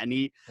calls him that, and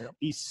he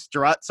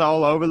struts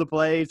all over the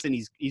place, and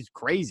he's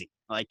crazy.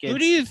 Like, Who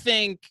do you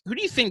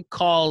think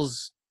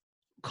calls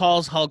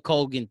Hulk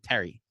Hogan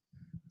Terry?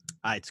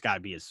 It's got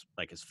to be his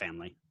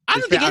family. I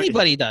don't think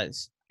anybody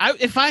does.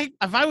 If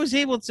I was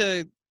able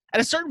to, at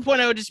a certain point,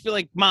 I would just be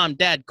like, Mom,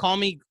 Dad, call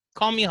me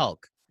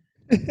Hulk,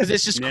 because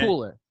it's just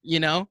cooler,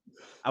 you know.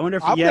 I wonder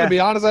if I'm gonna be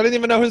honest. I didn't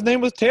even know his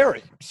name was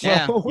Terry.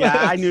 So. Yeah.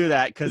 I knew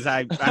that because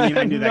I knew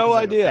that. No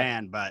 'cause idea. I'm a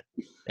fan, but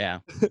Yeah.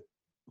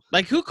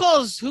 Like, who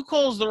calls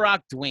The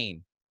Rock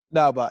Dwayne?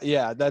 No, but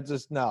yeah, that's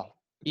just no.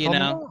 You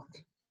know.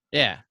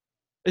 Yeah.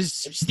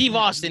 Steve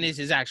Austin is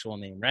his actual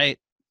name, right?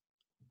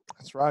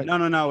 That's right.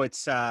 no.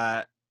 It's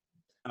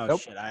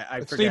Nope. shit. I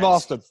It's forget. Steve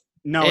Austin.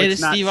 No, It it's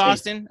is not Steve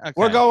Austin. Okay.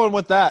 We're going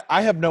with that.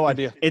 I have no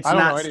idea. It's I don't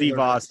know not any Steve of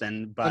their names. Austin,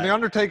 And the but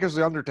Undertaker's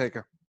the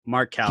Undertaker.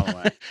 Mark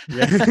Calloway.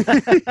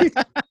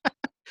 Yeah.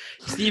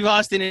 Steve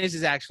Austin is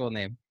his actual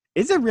name.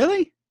 Is it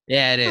really?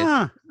 Yeah, it is.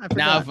 Huh, I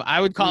Now, forgot. if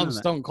I would call I him know that.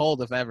 Stone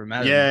Cold if I ever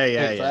met him.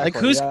 Yeah. Like,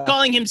 who's Yeah.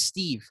 calling him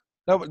Steve?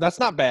 No, but that's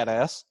not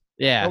badass.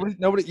 Yeah.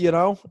 Nobody, you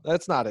know,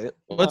 that's not it.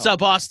 What's No.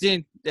 up,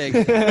 Austin?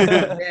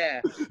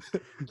 Yeah.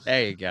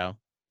 There you go.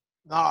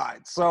 All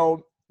right,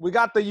 so we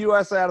got the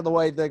U.S. out of the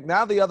way thing.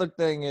 Now the other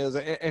thing is,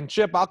 and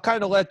Chip, I'll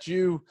kind of let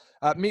you,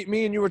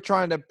 me and you were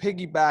trying to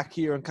piggyback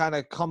here and kind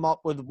of come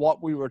up with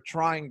what we were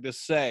trying to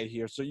say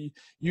here. So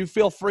you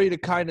feel free to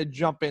kind of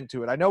jump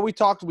into it. I know we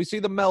see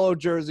the Melo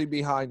jersey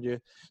behind you,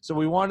 so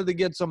we wanted to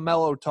get some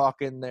Melo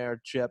talk in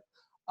there, Chip,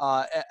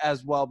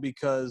 as well,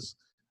 because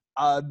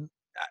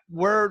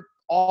we're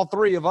all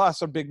three of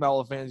us are big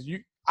Melo fans.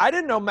 I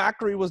didn't know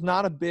Macri was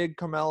not a big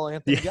Carmelo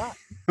Anthony guy.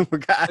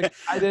 Like,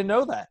 I didn't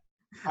know that.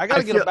 I got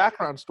to get a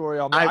background story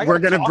on that. We're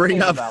gonna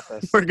bring up about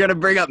this. We're gonna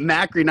bring up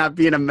Macri not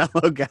being a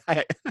Melo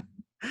guy.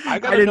 I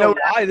gotta know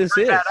why this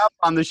is. That up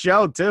on the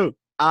show too.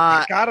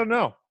 I gotta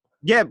know.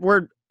 Yeah,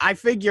 I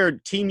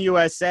figured Team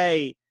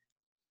USA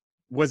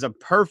was a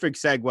perfect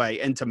segue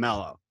into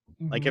Melo.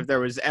 Like if there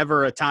was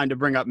ever a time to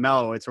bring up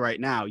Melo, it's right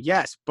now.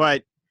 Yes,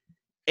 but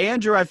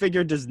Andrew, I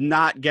figured, does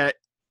not get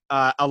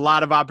a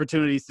lot of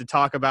opportunities to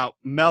talk about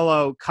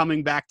Melo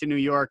coming back to New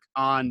York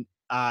on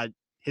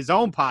his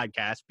own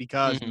podcast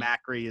because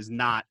Macri is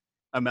not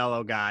a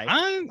Melo guy.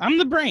 I'm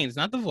the brains,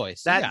 not the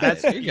voice.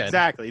 That's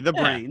exactly the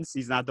brains.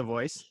 He's not the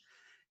voice.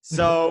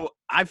 So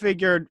I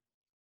figured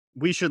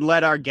we should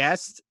let our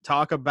guest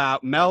talk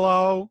about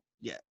Melo,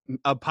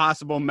 a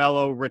possible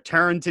Melo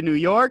return to New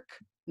York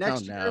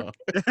next year.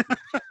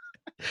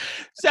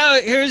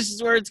 So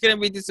here's where it's going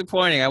to be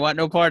disappointing. I want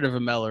no part of a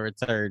Melo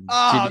return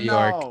to New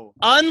York.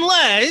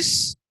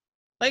 Unless,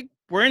 like,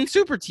 we're in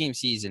super team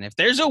season. If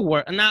there's a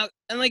now,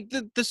 and like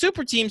the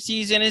super team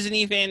season isn't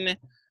even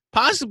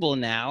possible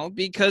now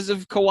because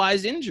of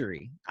Kawhi's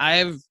injury.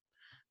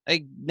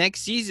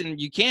 Next season,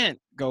 you can't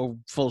go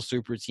full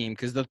super team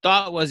because the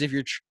thought was if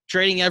you're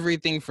trading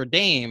everything for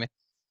Dame,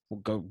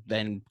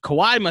 then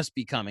Kawhi must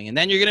be coming. And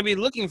then you're going to be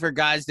looking for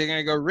guys that are going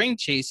to go ring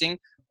chasing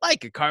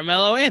like a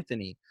Carmelo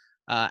Anthony.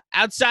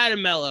 Outside of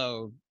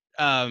Melo,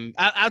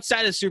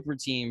 outside of super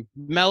team,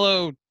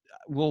 Melo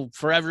will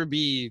forever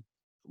be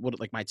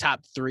my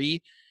top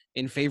 3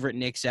 in favorite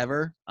Knicks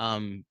ever.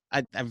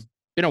 I've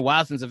been a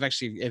while since I've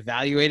actually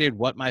evaluated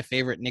what my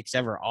favorite Knicks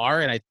ever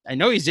are, and I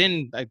know he's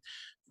in.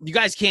 You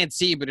guys can't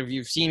see, but if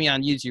you've seen me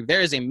on YouTube,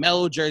 there is a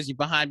Melo jersey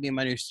behind me in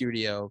my new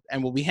studio,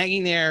 and will be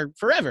hanging there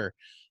forever.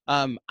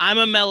 I'm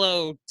a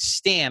Melo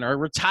stan, or a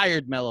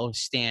retired Melo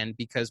stan,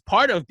 because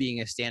part of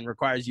being a stan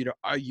requires you to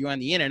argue on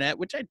the internet,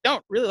 which I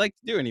don't really like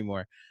to do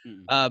anymore.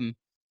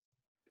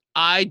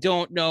 I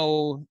don't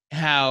know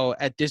how,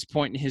 at this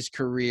point in his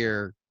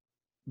career,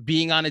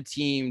 being on a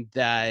team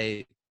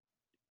that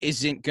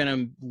isn't going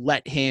to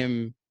let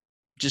him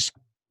just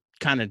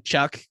kind of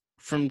chuck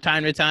from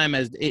time to time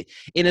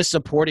in a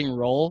supporting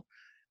role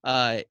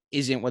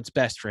isn't what's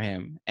best for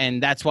him.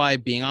 And that's why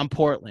being on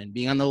Portland,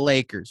 being on the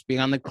Lakers,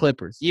 being on the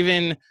Clippers,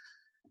 even,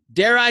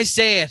 dare I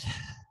say it,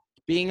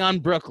 being on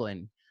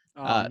Brooklyn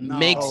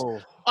makes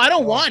 – I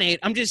don't want it.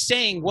 I'm just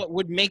saying what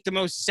would make the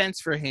most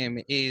sense for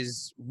him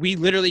is we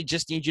literally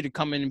just need you to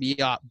come in and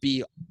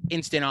be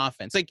instant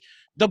offense. Like,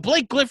 the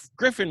Blake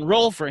Griffin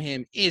role for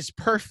him is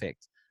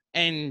perfect.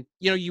 And,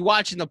 you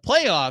watch in the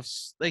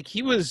playoffs, like,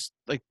 he was,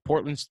 like,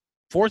 Portland's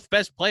 4th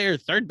best player,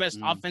 3rd best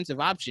offensive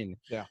option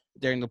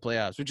during the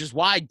playoffs, which is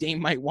why Dame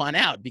might want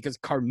out, because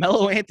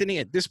Carmelo Anthony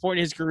at this point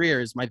in his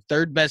career is my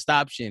 3rd best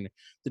option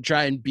to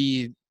try and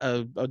be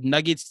a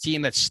Nuggets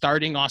team that's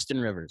starting Austin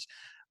Rivers.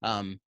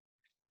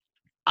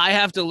 I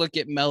have to look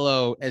at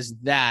Melo as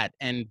that,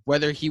 and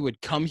whether he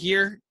would come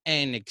here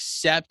and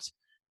accept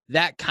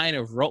that kind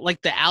of role,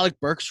 like the Alec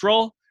Burks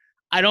role,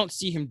 I don't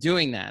see him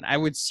doing that. I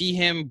would see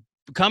him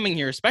coming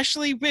here,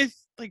 especially with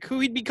like who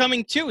he'd be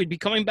coming to. He'd be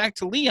coming back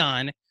to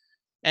Leon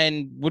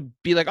and would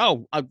be like,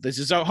 oh, this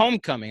is our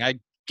homecoming. I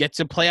get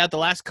to play out the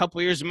last couple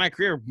of years of my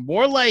career.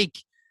 More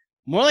like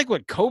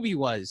what Kobe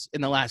was in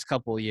the last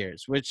couple of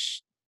years,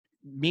 which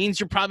means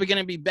you're probably going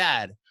to be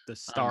bad. The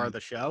star of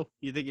the show?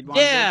 You think you'd want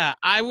to?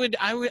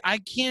 I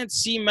can't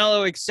see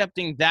Melo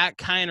accepting that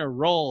kind of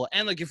role.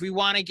 And look, if we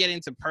want to get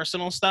into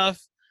personal stuff,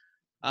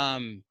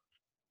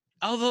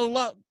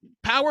 although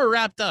Power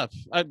wrapped up.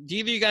 Do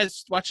either of you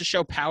guys watch the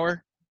show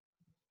Power?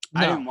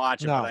 I didn't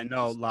watch it, but I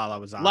know Lala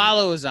was on it.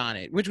 Lala was on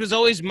it, which was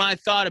always my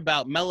thought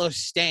about Melo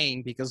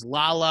staying, because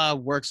Lala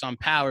works on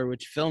Power,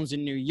 which films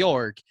in New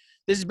York.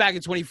 This is back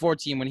in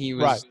 2014 when he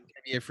was going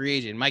to be a free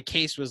agent. My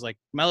case was like,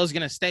 Melo's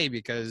going to stay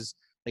because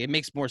it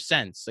makes more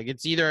sense. Like,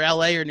 it's either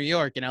LA or New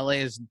York, and LA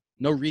has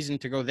no reason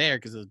to go there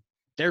because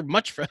they're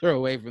much further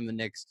away from the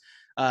Knicks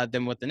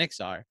than what the Knicks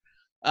are.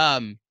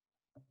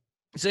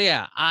 So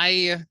yeah,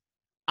 I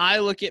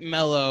look at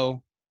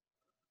Melo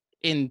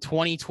in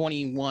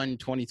 2021,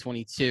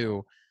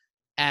 2022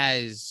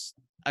 as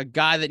a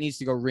guy that needs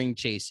to go ring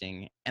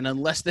chasing. And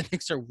unless the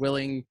Knicks are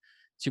willing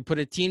to put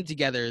a team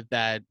together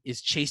that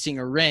is chasing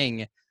a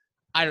ring,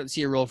 I don't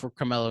see a role for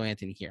Carmelo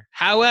Anthony here.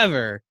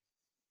 However,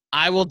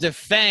 I will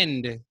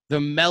defend the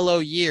Melo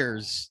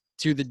years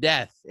to the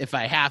death if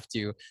I have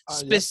to.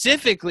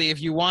 Specifically,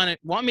 if you want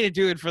me to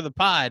do it for the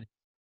pod,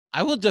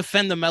 I will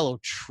defend the Melo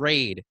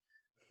trade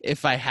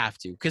if I have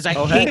to, because I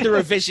hate the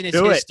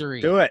revisionist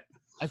history. Do it.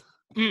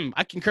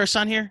 I can curse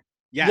on here?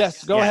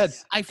 Yes, go ahead.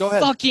 I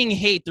fucking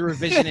hate the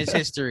revisionist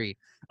history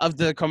of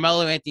the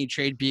Carmelo Anthony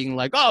trade being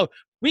like, oh,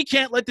 we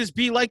can't let this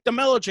be like the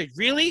Melo trade.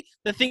 Really?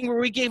 The thing where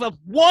we gave up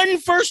 1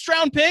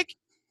 first-round pick?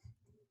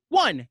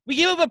 1. We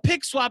gave up a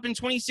pick swap in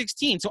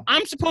 2016. So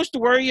I'm supposed to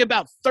worry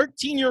about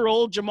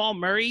 13-year-old Jamal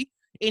Murray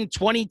in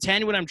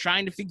 2010 when I'm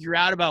trying to figure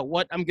out about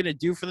what I'm going to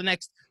do for the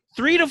next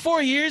 3 to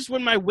 4 years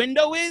when my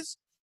window is?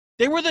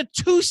 They were the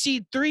 2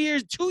 seed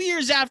 2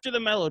 years after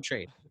the Melo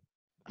trade.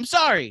 I'm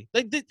sorry.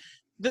 Like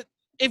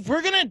if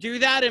we're going to do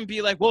that and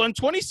be like, well, in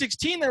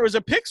 2016, there was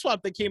a pick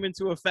swap that came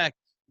into effect,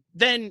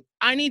 then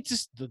I need to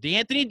 – the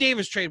Anthony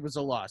Davis trade was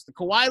a loss. The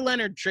Kawhi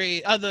Leonard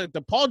trade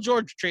the Paul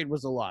George trade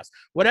was a loss.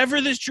 Whatever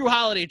this Drew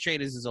Holiday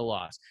trade is a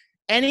loss.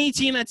 Any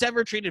team that's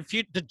ever traded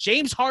 – the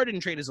James Harden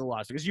trade is a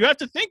loss because you have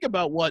to think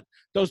about what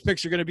those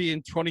picks are going to be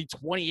in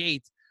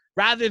 2028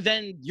 rather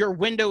than your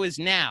window is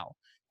now.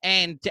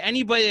 And to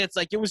anybody that's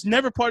like, it was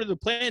never part of the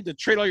plan to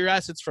trade all your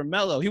assets for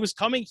Melo. He was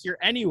coming here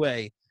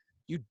anyway.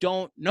 You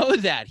don't know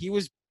that.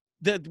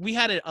 We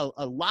had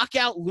a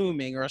lockout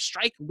looming or a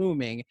strike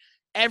looming.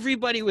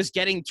 Everybody was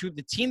getting to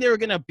the team they were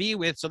going to be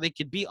with so they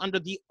could be under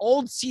the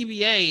old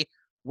CBA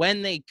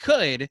when they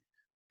could.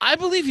 I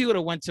believe he would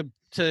have went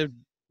to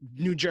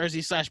New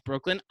Jersey /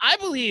 Brooklyn. I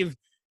believe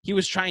he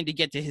was trying to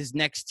get to his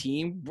next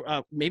team.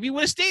 Maybe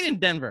would have stayed in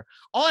Denver.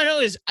 All I know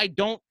is I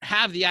don't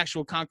have the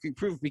actual concrete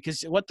proof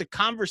because what the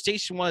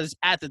conversation was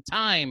at the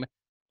time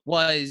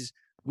was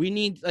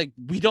we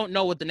don't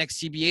know what the next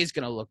CBA is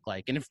going to look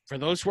like. And for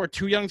those who are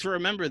too young to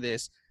remember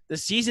this, the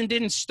season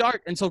didn't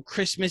start until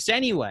Christmas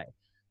anyway.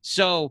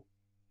 So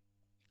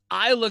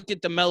I look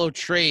at the Melo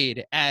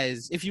trade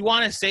as, if you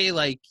want to say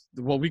like,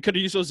 well, we could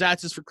have used those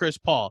assets for Chris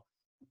Paul.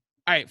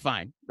 All right,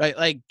 fine.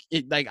 Right?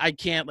 I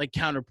can't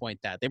counterpoint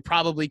that. They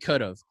probably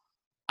could have.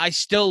 I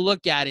still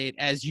look at it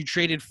as you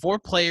traded 4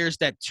 players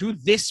that to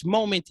this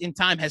moment in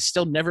time has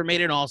still never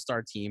made an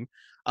all-star team.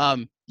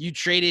 You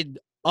traded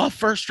a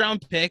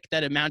first-round pick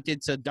that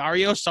amounted to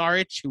Dario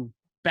Saric, who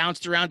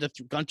bounced around a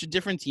bunch of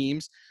different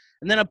teams,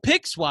 and then a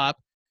pick swap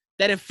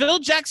that if Phil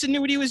Jackson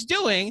knew what he was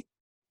doing,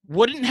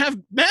 wouldn't have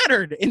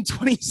mattered in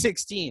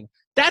 2016.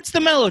 That's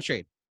the Melo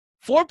trade.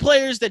 4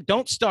 players that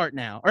don't start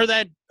now, or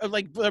that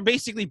are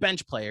basically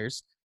bench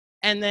players,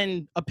 and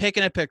then a pick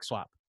and a pick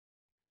swap.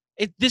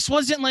 This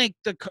wasn't like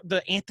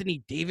the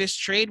Anthony Davis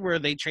trade where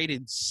they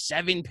traded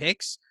 7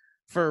 picks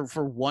for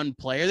 1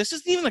 player. This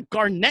isn't even the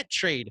Garnett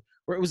trade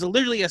where it was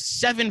literally a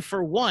 7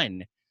 for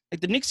 1. Like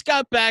the Knicks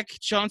got back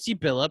Chauncey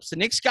Billups, the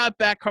Knicks got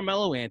back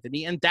Carmelo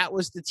Anthony, and that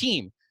was the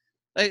team.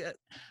 I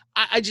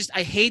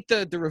hate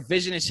the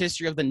revisionist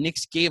history of the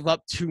Knicks gave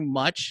up too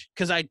much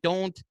because I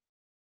don't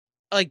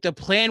like the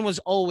plan was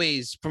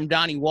always from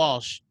Donnie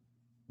Walsh,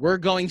 we're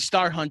going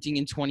star hunting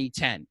in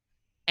 2010.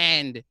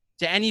 And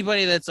to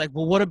anybody that's like,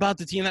 well, what about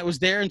the team that was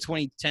there in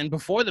 2010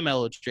 before the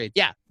Melo trade?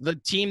 Yeah, the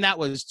team that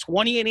was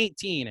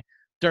 20-18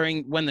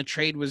 during when the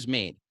trade was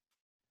made.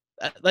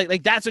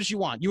 Like that's what you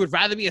want. You would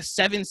rather be a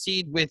 7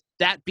 seed with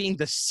that being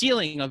the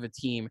ceiling of a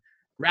team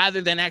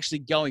rather than actually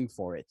going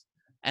for it.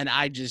 And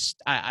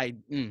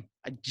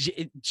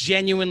it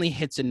genuinely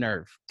hits a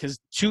nerve because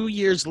 2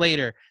 years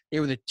later, they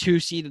were the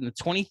 2 seed in the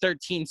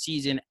 2013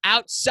 season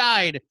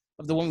outside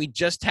of the one we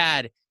just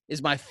had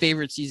is my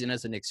favorite season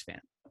as a Knicks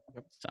fan.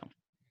 So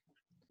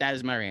that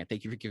is my rant.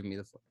 Thank you for giving me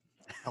the floor.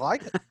 I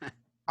like it.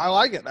 I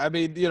like it. I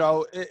mean,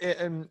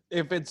 and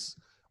if it's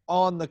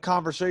on the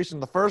conversation,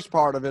 the first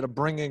part of it of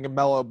bringing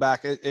Melo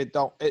back, it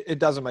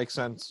doesn't make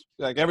sense.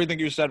 Like everything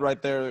you said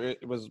right there,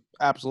 it was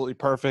absolutely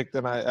perfect,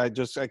 and I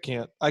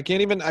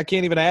can't even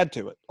add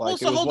to it. Like, well,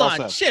 so hold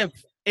on, Chip,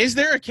 is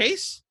there a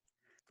case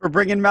for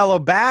bringing Melo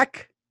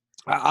back?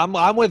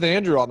 I'm with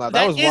Andrew on that.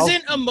 That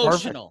isn't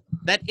emotional.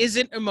 Perfect. That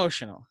isn't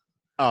emotional.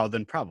 Oh,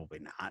 then probably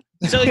not.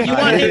 So you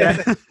want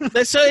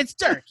him? So it's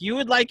Dirk. You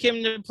would like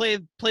him to play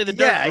the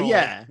Dirk role.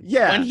 Yeah.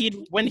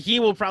 When he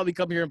will probably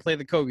come here and play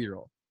the Kobe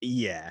role.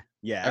 Yeah.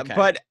 Okay.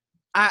 But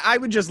I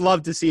would just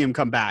love to see him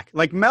come back.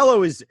 Like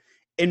Melo is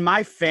in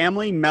my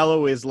family.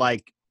 Melo is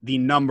like the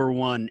number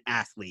 1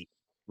 athlete.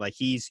 Like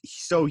he's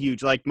so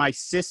huge. Like my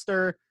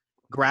sister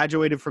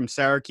graduated from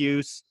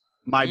Syracuse.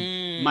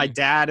 My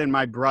dad and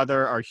my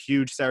brother are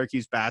huge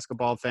Syracuse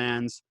basketball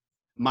fans.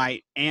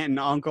 My aunt and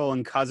uncle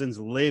and cousins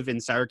live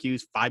in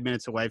Syracuse, 5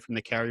 minutes away from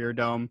the Carrier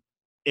Dome.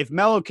 If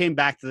Melo came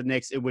back to the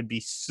Knicks, it would be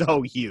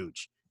so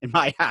huge in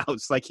my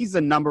house. Like he's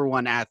the number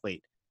 1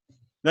 athlete.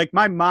 Like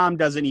my mom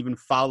doesn't even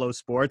follow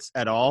sports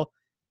at all,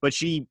 but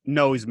she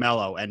knows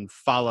Melo and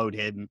followed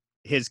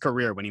his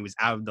career when he was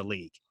out of the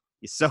league.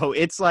 So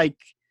it's like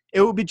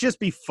it would just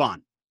be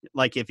fun,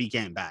 like if he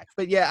came back.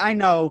 But yeah, I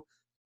know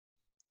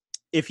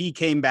if he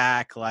came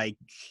back, like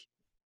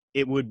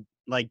it would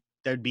like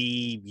there'd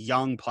be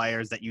young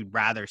players that you'd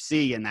rather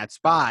see in that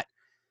spot.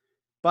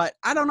 But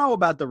I don't know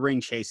about the ring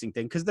chasing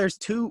thing because there's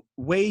two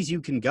ways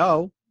you can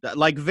go.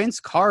 Like Vince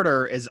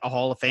Carter is a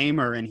Hall of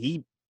Famer, and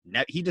he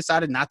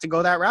decided not to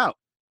go that route.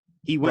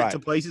 He went to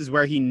places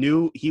where he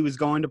knew he was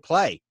going to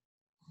play.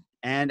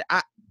 And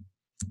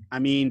I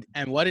mean,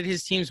 and what did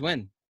his teams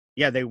win?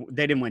 Yeah, they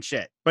didn't win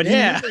shit. But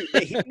Yeah.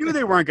 he knew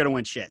they weren't going to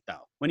win shit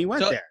though when he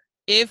went there.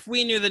 If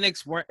we knew the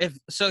Knicks weren't,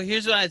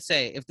 here's what I'd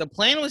say: if the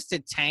plan was to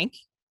tank,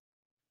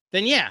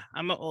 then yeah,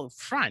 I'm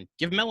fine.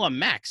 Give Melo a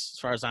max, as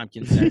far as I'm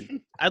concerned.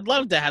 I'd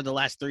love to have the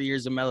last 3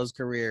 years of Melo's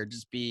career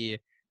just be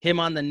him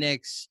on the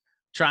Knicks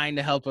trying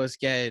to help us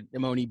get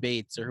Emoni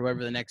Bates or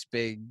whoever the next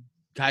big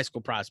high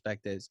school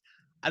prospect is.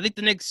 I think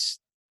the Knicks,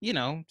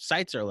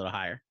 sights are a little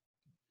higher.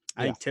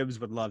 I think Tibbs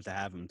would love to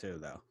have him too,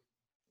 though.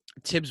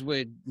 Tibbs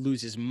would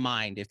lose his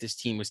mind if this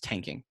team was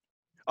tanking.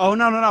 Oh,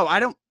 no. I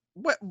don't.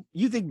 What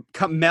you think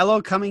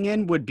Melo coming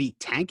in would be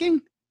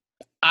tanking?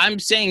 I'm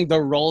saying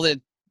the role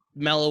that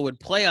Melo would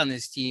play on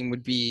this team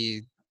would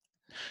be.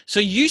 So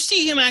you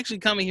see him actually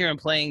coming here and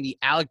playing the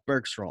Alec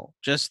Burks role,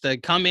 just to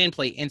come in,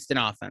 play instant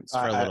offense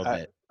for a little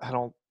bit.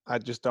 I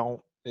just don't.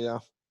 Yeah.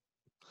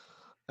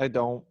 I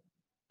don't.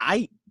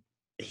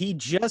 He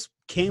just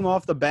came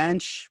off the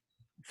bench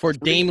for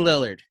Dame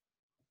Lillard.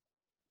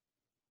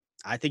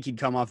 I think he'd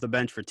come off the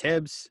bench for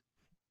Tibbs.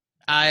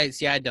 I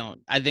don't.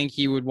 I think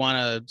he would want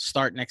to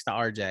start next to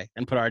RJ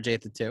and put RJ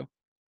at the 2.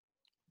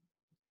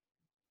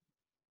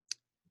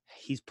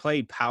 He's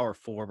played power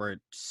forward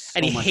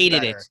and he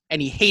hated it.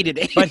 And he hated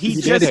it.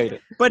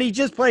 But he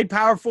just played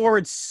power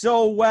forward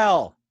so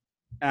well.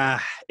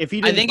 If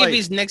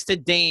he's next to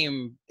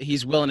Dame,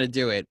 he's willing to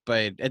do it.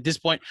 But at this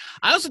point,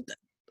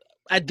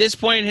 at this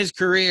point in his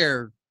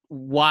career,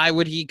 why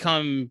would he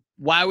go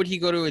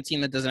to a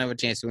team that doesn't have a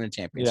chance to win a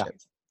championship? Yeah.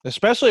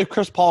 Especially if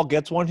Chris Paul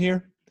gets one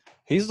here.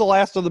 He's the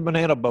last of the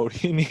banana boat.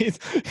 He needs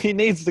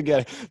to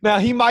get it. Now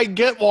he might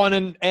get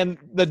one, and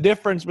the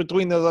difference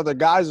between those other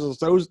guys is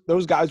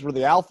those guys were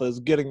the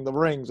alphas getting the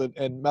rings,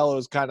 and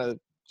Melo's kind of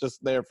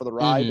just there for the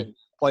ride and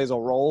plays a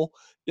role.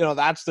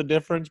 That's the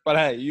difference. But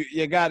hey,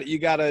 you got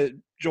to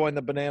join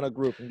the banana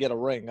group and get a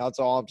ring. That's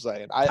all I'm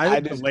saying. I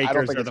think the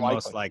Lakers are the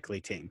most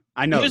likely team.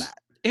 I know that.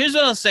 Here's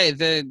what I'll say: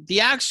 the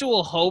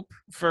actual hope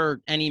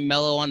for any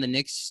Melo on the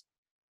Knicks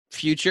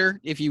future,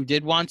 if you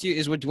did want to,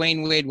 is what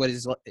Dwayne Wade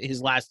was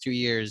his last 2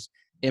 years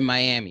in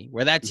Miami,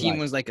 where that team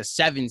was like a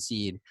 7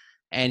 seed,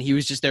 and he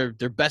was just their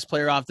best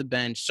player off the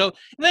bench. So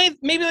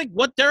maybe like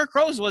what Derrick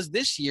Rose was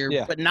this year,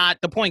 but not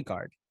the point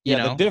guard. You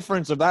know? The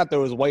difference of that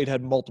though is Wade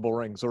had multiple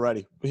rings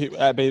already. To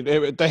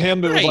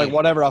him, it was like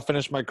whatever. I'll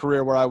finish my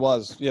career where I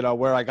was.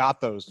 Where I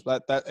got those.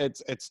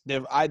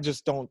 I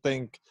just don't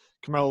think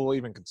Carmelo will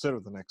even consider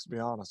the Knicks. To be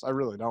honest, I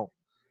really don't.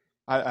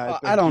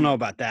 I don't know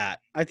about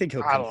that. I think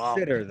he'll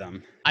consider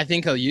them. I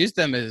think he'll use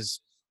them as,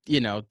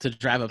 to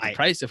drive up the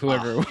price of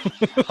whoever.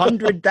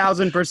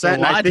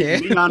 100,000%. I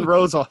think Leon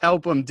Rose will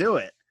help him do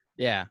it.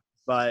 Yeah.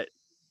 But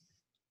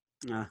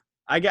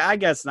I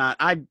guess not.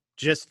 I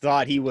just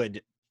thought he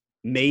would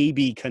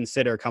maybe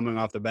consider coming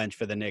off the bench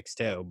for the Knicks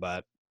too.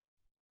 But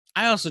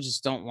I also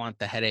just don't want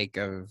the headache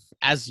of,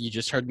 as you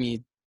just heard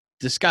me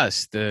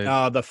discuss,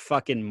 the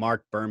fucking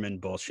Mark Berman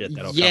bullshit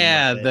that'll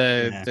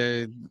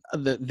the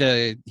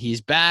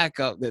he's back.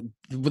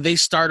 They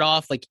start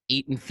off like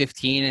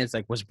 8-15 and it's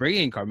like, was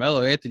bringing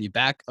Carmelo Anthony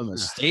back a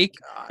mistake?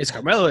 Is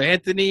Carmelo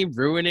Anthony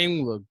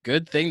ruining the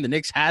good thing the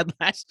Knicks had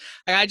last?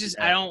 I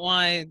don't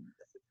want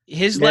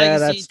his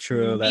legacy. That's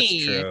true.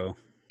 That's true.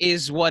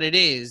 Is what it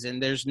is,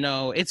 and there's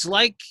no. It's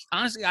like,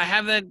 honestly, I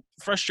have that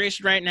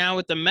frustration right now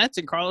with the Mets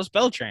and Carlos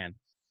Beltran.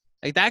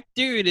 Like, that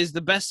dude is the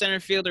best center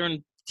fielder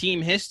in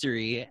team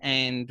history,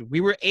 and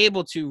we were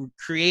able to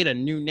create a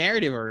new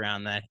narrative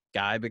around that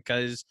guy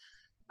because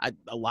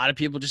a lot of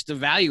people just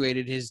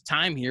evaluated his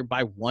time here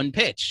by one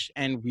pitch,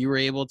 and we were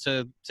able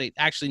to say,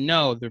 actually,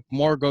 no, the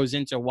more goes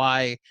into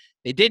why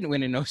they didn't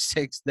win in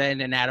 06 than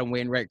an Adam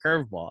Wainwright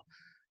curveball,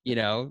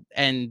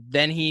 and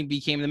then he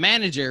became the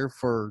manager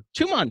for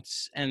 2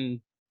 months, and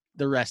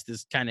the rest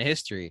is kind of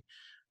history.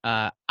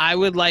 I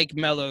would like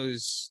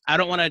Melo's. I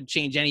don't want to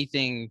change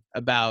anything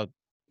about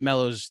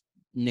Melo's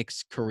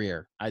Knicks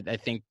career. I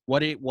think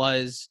what it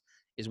was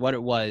is what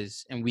it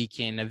was, and we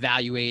can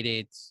evaluate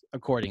it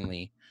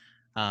accordingly.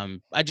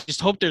 I just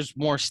hope there's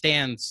more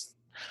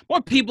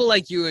people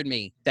like you and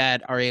me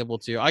that are able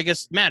to. I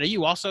guess, Matt, are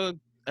you also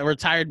a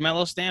retired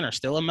Melo stan or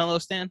still a Melo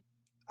stan?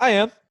 I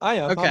am.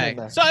 Okay.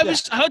 So I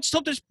just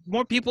hope there's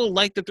more people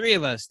like the three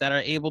of us that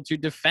are able to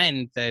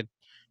defend that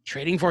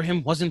trading for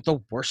him wasn't the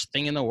worst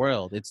thing in the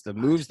world. It's the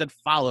moves that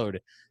followed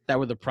that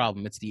were the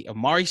problem. It's the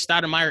Amari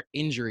Stoudemire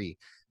injury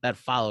that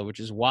followed, which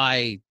is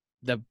why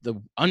the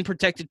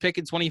unprotected pick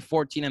in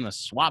 2014 and the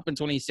swap in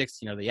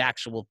 2016 are the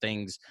actual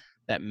things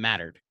that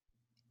mattered,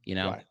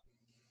 Right.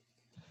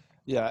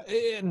 Yeah,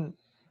 and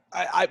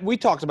we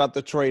talked about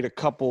the trade a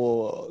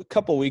couple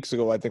weeks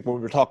ago, I think, when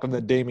we were talking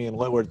the Damian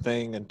Lillard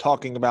thing and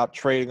talking about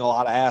trading a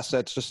lot of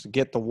assets just to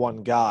get the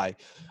one guy.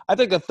 I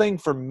think the thing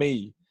for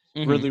me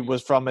really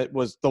was from it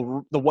was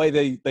the way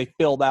they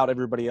filled out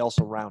everybody else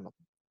around them.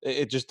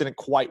 It just didn't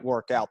quite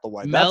work out the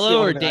way. That's the Melo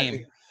only or thing I Dame?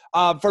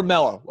 think. For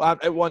Melo,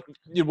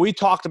 we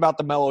talked about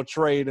the Melo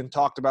trade and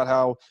talked about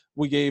how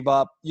we gave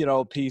up,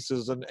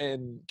 pieces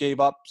and gave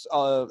up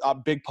a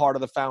big part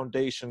of the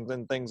foundation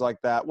and things like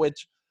that,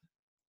 which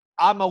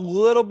I'm a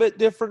little bit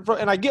different from.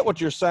 And I get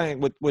what you're saying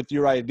with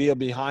your idea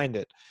behind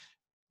it.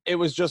 It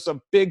was just a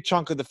big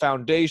chunk of the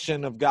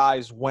foundation of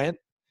guys went,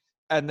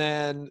 and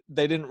then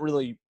they didn't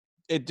really.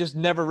 It just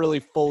never really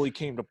fully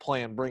came to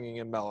plan bringing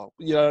in Melo.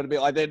 You know what I mean?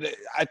 Like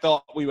I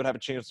thought we would have a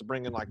chance to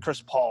bring in like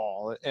Chris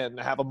Paul and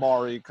have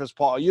Amari, Chris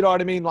Paul. You know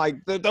what I mean? Like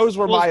those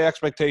were my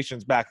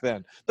expectations back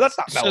then. But that's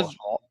not Melo's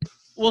fault.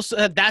 Well,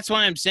 so that's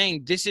why I'm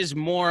saying this is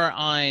more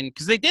on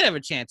because they did have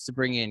a chance to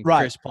bring in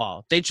Right. Chris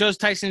Paul. They chose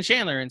Tyson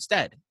Chandler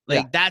instead.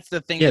 Like that's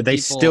the thing. Yeah, they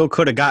still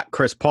could have got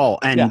Chris Paul,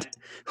 and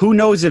who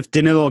knows if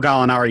Danilo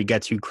Gallinari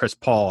gets you Chris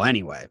Paul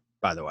anyway?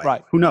 By the way,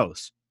 Right? Who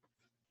knows?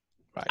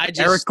 Right.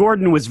 Eric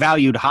Gordon was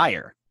valued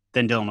higher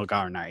than Danilo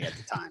Gallinari at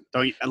the time.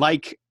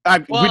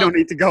 We don't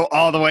need to go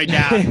all the way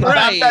down.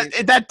 Right.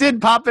 That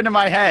did pop into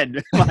my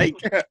head.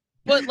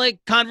 But like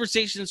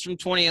conversations from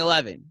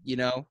 2011,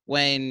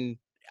 when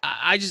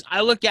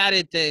I look at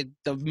it,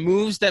 the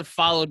moves that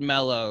followed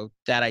Melo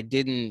that I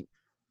didn't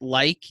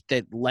like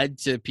that led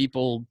to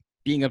people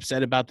being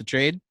upset about the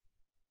trade.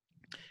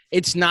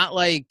 It's not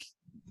like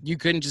you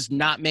couldn't just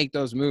not make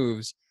those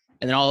moves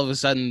and then all of a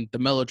sudden the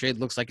Melo trade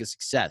looks like a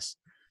success,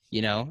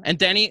 And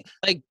then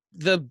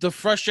the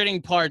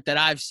frustrating part that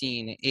I've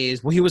seen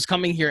is he was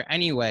coming here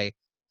anyway.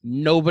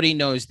 Nobody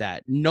knows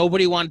that.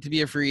 Nobody wanted to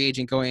be a free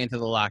agent going into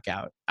the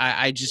lockout.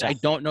 I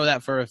don't know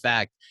that for a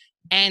fact.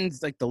 And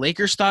like the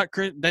Lakers thought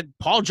that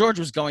Paul George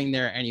was going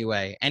there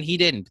anyway, and he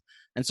didn't.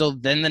 And so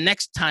then the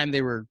next time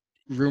they were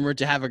rumored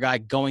to have a guy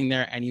going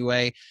there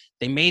anyway,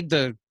 they made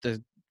the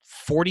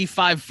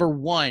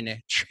 45-for-1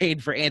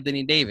 trade for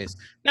Anthony Davis.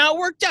 Now it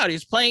worked out. He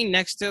was playing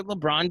next to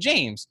LeBron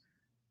James.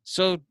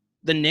 So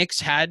the Knicks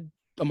had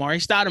Amari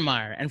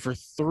Stoudemire, and for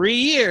 3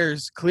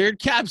 years cleared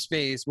cap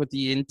space with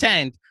the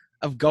intent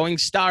of going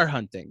star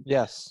hunting.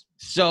 Yes.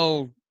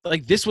 So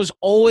this was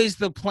always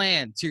the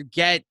plan, to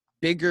get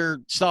bigger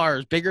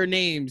stars, bigger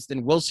names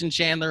than Wilson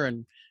Chandler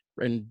and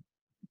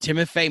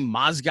Timofey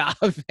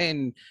Mozgov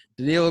and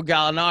Danilo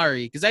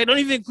Gallinari, because I don't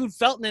even include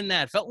Felton in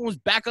that. Felton was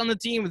back on the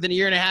team within a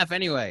year and a half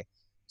anyway.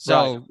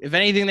 So if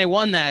anything, they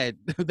won that.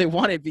 They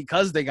won it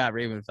because they got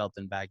Raymond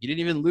Felton back. You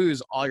didn't even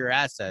lose all your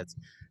assets.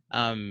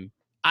 I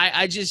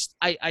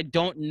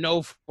don't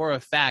know for a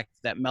fact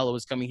that Melo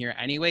was coming here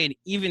anyway. And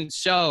even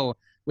so,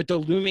 with the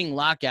looming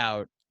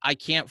lockout, I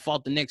can't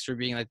fault the Knicks for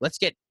being like, let's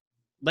get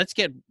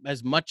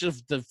as much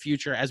of the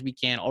future as we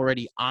can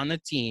already on the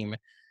team.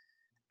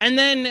 And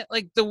then,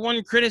 the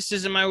one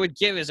criticism I would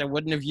give is I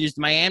wouldn't have used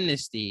my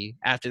amnesty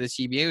after the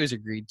CBA was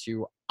agreed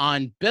to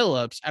on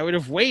Billups. I would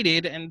have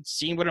waited and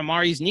seen what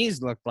Amari's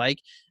knees looked like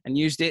and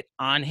used it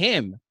on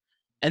him.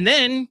 And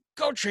then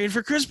go trade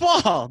for Chris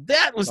Paul.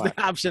 That was the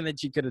option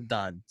that you could have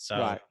done. So.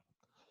 Right.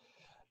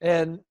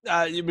 And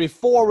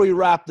before we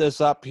wrap this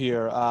up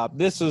here,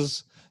 this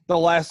is the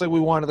last thing we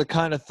wanted to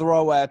kind of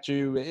throw at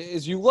you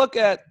is you look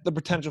at the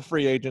potential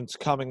free agents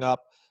coming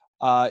up,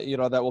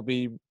 that will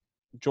be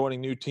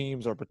joining new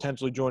teams or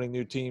potentially joining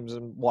new teams,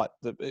 and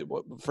the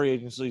free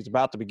agency is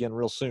about to begin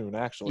real soon,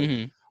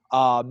 actually.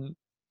 Mm-hmm.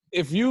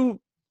 If you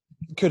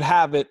could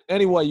have it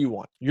any way you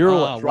want, your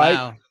list, right?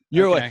 Wow.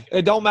 Your okay. list.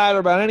 It don't matter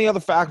about any other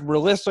fact,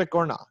 realistic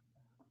or not.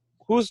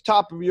 Who's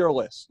top of your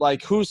list?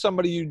 Who's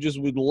somebody you just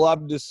would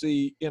love to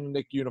see in a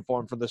Knick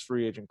uniform for this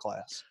free agent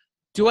class?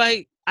 Do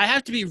I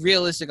have to be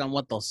realistic on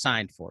what they'll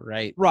sign for,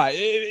 right? Right.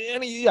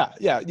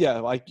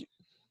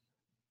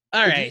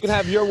 All right. You can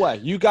have your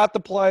way. You got the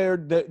player.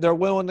 They're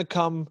willing to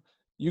come.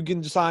 You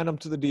can sign them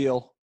to the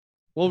deal.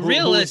 Well,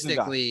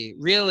 realistically,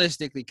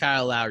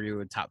 Kyle Lowry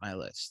would top my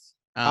list.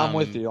 I'm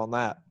with you on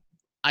that.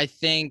 I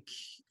think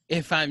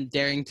if I'm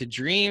daring to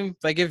dream,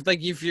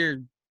 if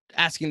you're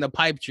asking the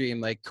pipe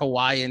dream,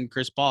 Kawhi and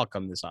Chris Paul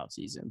come this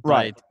offseason.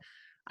 Right. But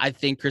I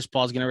think Chris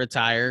Paul's going to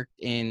retire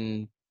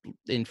in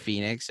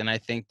Phoenix, and I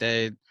think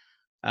that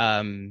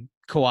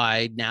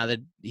Kawhi, now that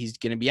he's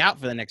going to be out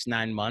for the next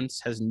 9 months,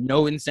 has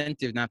no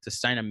incentive not to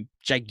sign a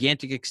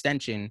gigantic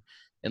extension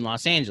in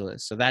Los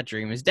Angeles. So that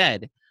dream is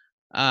dead.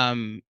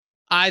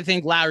 I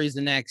think Lowry's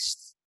the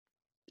next,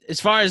 as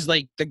far as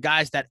the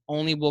guys that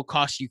only will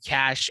cost you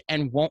cash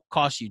and won't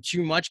cost you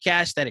too much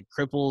cash that it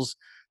cripples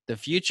the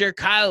future.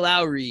 Kyle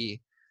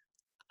Lowry,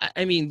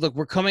 I mean, look,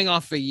 we're coming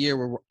off a year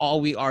where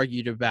all we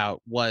argued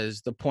about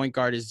was the point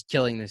guard is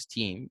killing this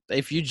team.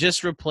 If you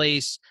just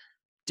replace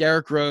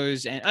Derrick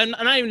Rose, and I'm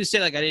not even to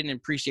say I didn't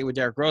appreciate what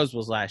Derrick Rose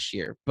was last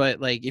year, but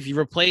if you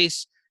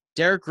replace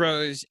Derrick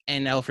Rose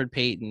and Elfrid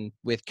Payton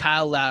with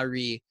Kyle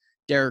Lowry,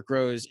 Derrick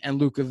Rose, and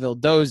Luka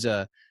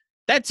Vildoza,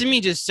 that to me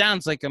just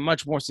sounds like a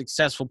much more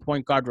successful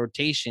point guard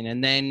rotation.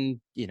 And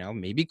then,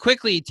 maybe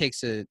quickly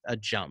takes a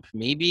jump.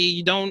 Maybe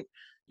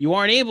you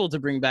aren't able to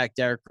bring back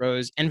Derrick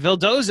Rose, and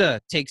Vildoza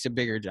takes a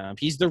bigger jump.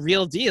 He's the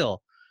real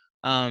deal.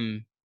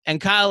 And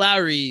Kyle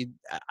Lowry,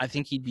 I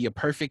think he'd be a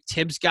perfect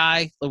Tibbs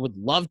guy. I would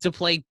love to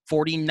play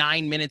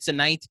 49 minutes a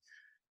night,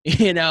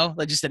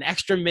 like just an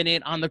extra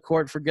minute on the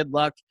court for good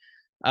luck.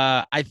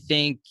 I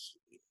think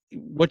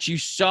what you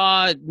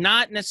saw,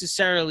 not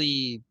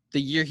necessarily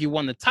the year he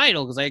won the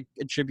title, because I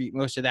attribute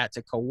most of that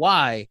to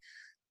Kawhi,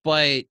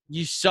 but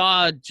you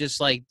saw just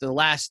like the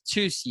last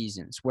 2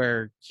 seasons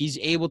where he's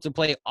able to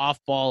play off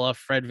ball off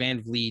Fred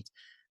VanVleet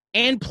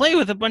and play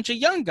with a bunch of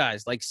young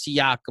guys like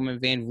Siakam and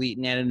VanVleet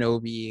and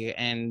Anunoby.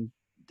 And,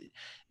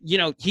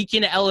 he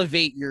can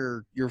elevate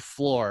your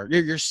floor,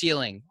 your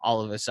ceiling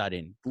all of a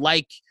sudden,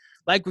 like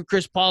what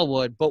Chris Paul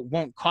would, but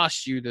won't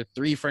cost you the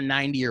 3 for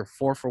 90 or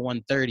 4 for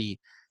 130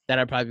 that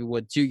I probably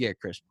would to get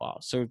Chris Paul.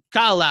 So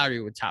Kyle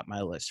Lowry would top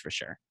my list for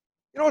sure.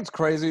 You know what's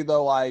crazy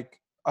though? Like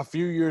a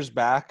few years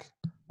back,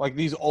 like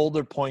these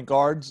older point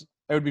guards,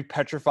 they would be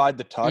petrified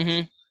to touch.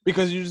 Mm-hmm.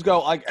 Because you just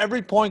go, like,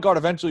 every point guard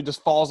eventually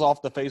just falls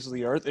off the face of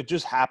the earth. It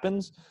just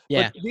happens.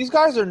 Yeah. But these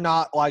guys are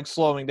not, like,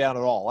 slowing down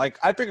at all. Like,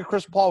 I figured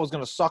Chris Paul was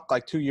going to suck,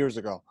 like, 2 years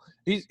ago.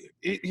 He's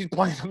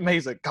playing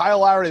amazing. Kyle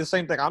Lowry, the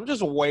same thing. I'm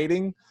just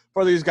waiting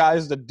for these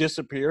guys to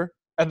disappear,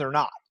 and they're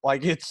not.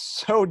 Like, it's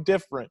so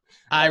different.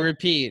 I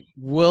repeat,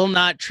 will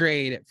not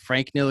trade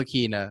Frank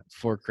Ntilikina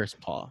for Chris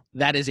Paul.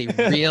 That is a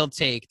real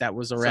take that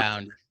was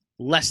around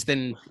less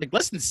than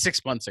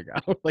 6 months ago.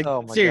 Like,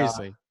 oh my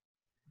seriously. God.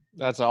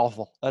 That's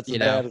awful. That's as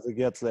bad as it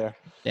gets there.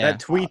 Yeah. That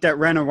tweet that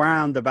ran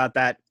around about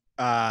that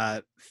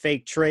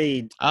fake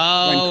trade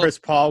Oh, when Chris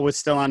Paul was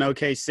still on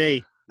OKC.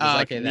 It was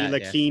like okay,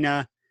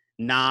 Ntilikina,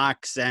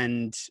 Knox,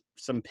 and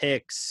some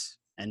picks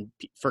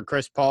for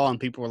Chris Paul, and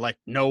people were like,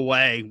 "No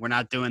way, we're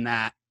not doing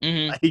that."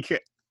 mhm.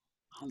 Like,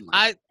 oh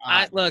my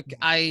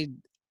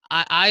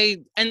I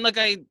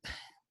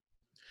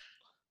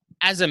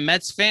as a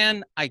Mets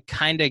fan, I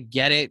kind of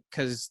get it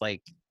because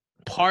like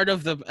part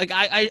of the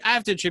I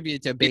have to attribute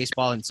it to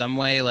baseball in some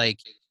way. Like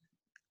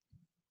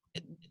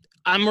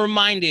I'm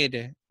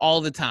reminded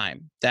all the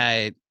time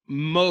that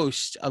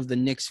most of the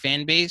Knicks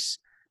fan base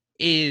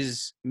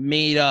is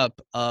made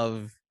up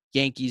of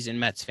Yankees and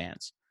Mets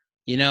fans.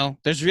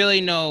 There's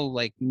really no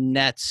like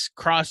Nets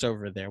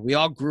crossover there. We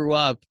all grew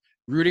up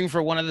rooting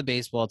for one of the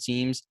baseball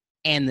teams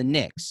and the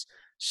Knicks.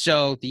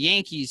 So the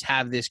Yankees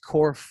have this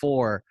core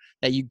 4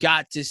 that you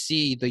got to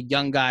see the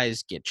young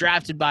guys get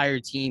drafted by your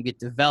team, get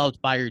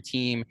developed by your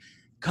team,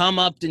 come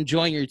up and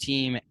join your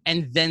team,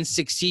 and then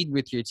succeed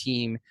with your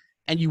team.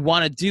 And you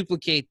want to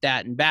duplicate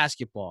that in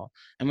basketball.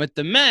 And with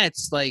the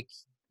Mets, like,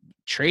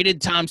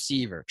 traded Tom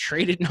Seaver,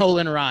 traded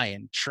Nolan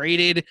Ryan,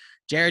 traded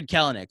Jared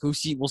Kelenic, we'll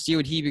see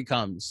what he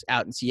becomes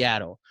out in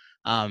Seattle.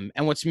 And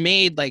what's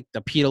made like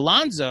the Pete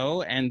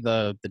Alonso and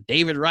the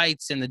David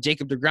Wrights and the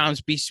Jacob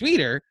deGroms be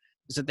sweeter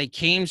is that they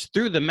came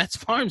through the Mets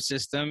farm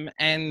system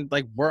and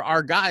like were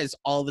our guys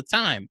all the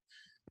time.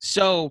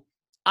 So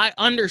I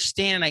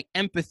understand, I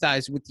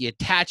empathize with the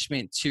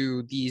attachment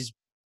to these.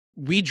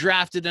 We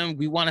drafted them.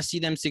 We want to see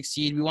them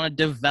succeed. We want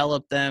to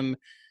develop them.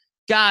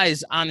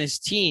 Guys on this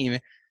team,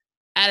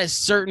 at a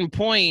certain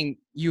point,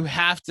 you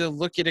have to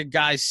look at a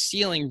guy's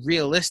ceiling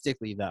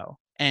realistically, though.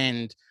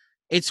 And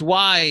it's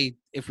why,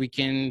 if we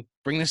can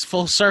bring this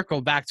full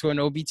circle back to an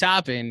Obi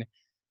Toppin,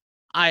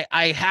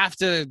 I have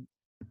to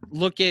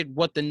look at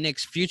what the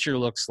Knicks' future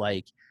looks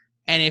like.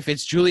 And if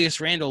it's Julius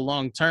Randle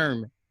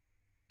long-term,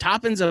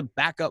 Toppin's a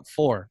backup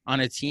 4 on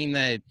a team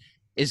that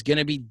is going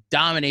to be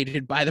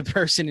dominated by the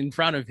person in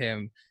front of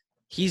him.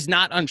 He's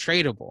not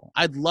untradeable.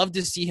 I'd love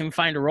to see him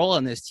find a role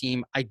on this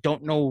team. I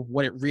don't know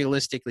what it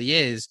realistically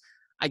is.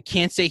 I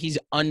can't say he's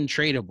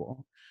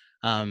untradeable.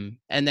 And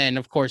then,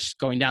 of course,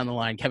 going down the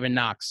line, Kevin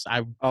Knox.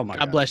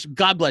 God bless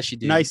you,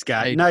 dude. Nice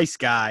guy, nice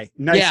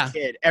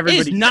kid.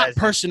 Everybody it's not says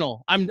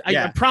personal.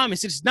 I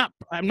promise it's not.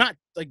 I'm not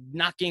like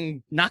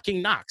knocking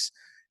Knox.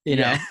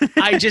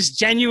 I just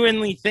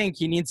genuinely think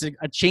he needs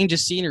a change of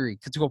scenery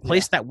to a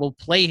place that will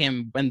play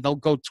him when they'll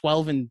go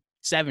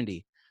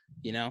 12-70.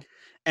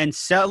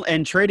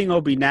 And trading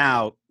Obi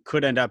now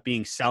could end up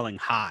being selling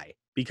high,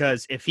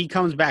 because if he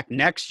comes back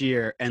next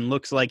year and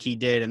looks like he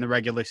did in the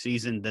regular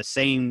season, the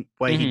same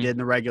way he did in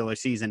the regular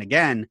season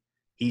again,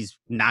 he's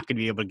not going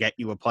to be able to get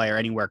you a player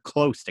anywhere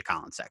close to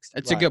Colin Sexton.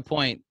 That's a good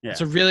point. Yeah. It's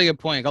a really good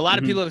point. A lot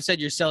of people have said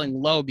you're selling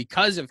low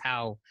because of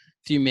how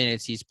few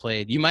minutes he's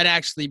played. You might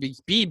actually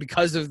be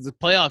because of the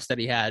playoffs that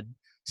he had,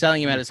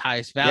 selling him at his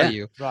highest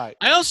value. Yeah, right.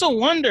 I also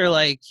wonder,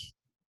 like,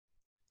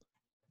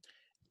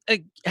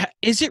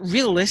 is it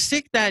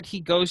realistic that he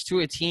goes to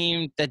a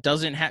team that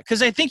doesn't have –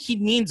 because I think he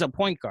needs a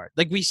point guard.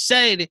 Like we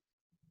said,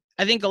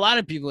 I think a lot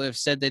of people have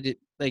said that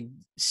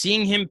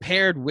seeing him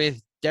paired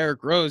with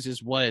Derrick Rose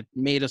is what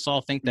made us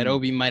all think that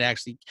Obi might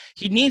actually –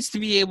 he needs to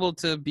be able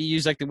to be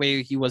used like the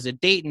way he was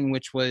at Dayton,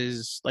 which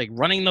was like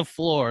running the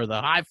floor,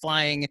 the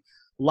high-flying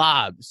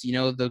lobs,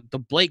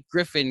 the Blake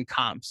Griffin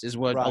comps is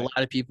what a lot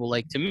of people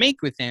like to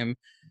make with him.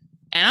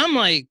 And I'm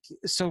like,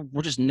 so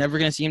we're just never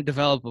going to see him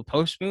develop a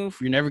post move.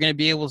 You're never going to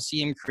be able to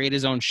see him create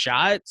his own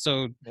shot.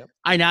 So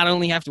I not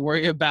only have to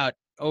worry about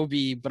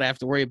Obi, but I have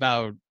to worry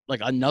about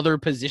like another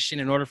position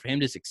in order for him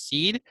to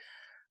succeed.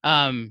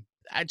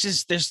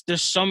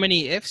 there's so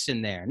many ifs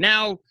in there.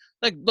 Now,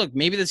 like, look,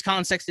 maybe this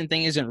Colin Sexton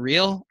thing isn't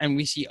real, and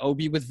we see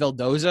Obi with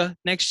Vildoza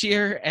next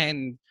year,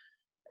 and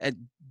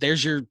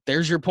there's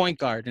your point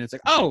guard, and it's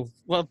like, oh,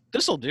 well,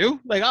 this will do.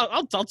 Like,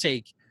 I'll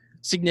take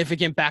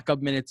significant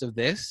backup minutes of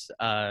this,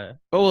 but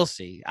we'll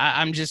see.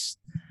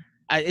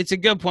 It's a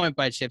good point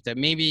by Chip that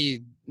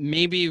maybe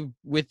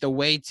with the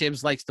way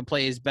Tibbs likes to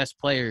play his best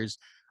players,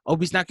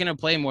 Obi's not going to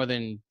play more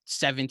than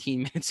 17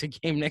 minutes a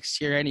game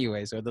next year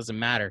anyway, so it doesn't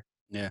matter.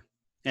 Yeah,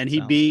 and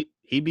he'd be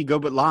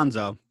good with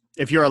Lonzo.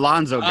 If you're a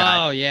Lonzo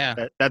guy, oh yeah,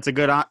 that's a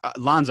good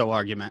Lonzo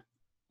argument.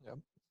 Yep.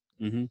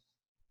 Mm-hmm.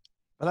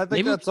 And I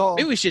think that's all.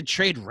 Maybe we should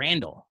trade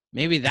Randall.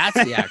 Maybe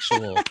that's the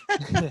actual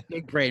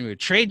big brain move.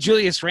 Trade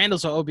Julius Randle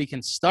so Obi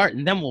can start,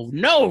 and then we'll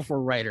know if we're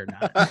right or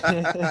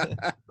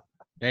not.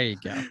 There you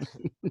go.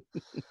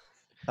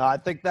 I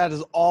think that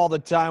is all the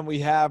time we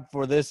have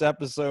for this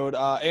episode.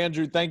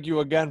 Andrew, thank you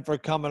again for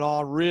coming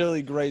on.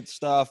 Really great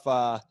stuff.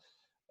 I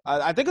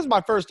think it's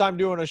my first time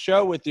doing a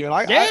show with you, and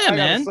I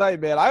gotta say,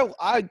 man,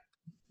 I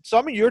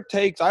some of your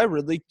takes, I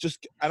really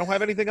I don't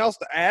have anything else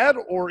to add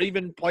or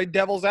even play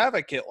devil's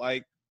advocate.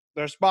 Like,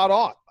 they're spot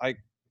on. Like,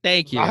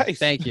 thank you, nice.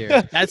 Thank you.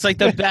 That's like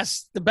the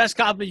best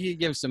compliment you can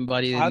give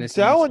somebody. I'm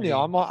telling you,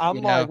 I'm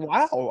like,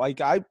 wow.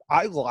 Like, I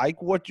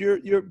like what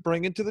you're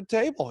bringing to the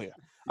table here.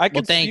 I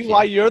can see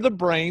why you're the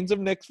brains of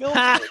Knicks Film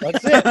School.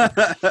 That's it.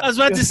 I was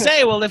about to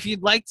say, well, if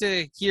you'd like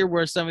to hear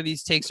where some of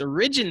these takes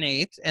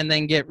originate and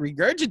then get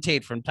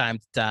regurgitate from time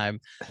to time,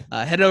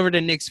 head over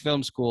to Knicks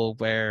Film School,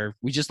 where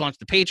we just launched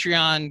the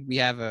Patreon. We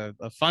have a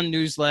fun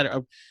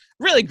newsletter,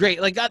 really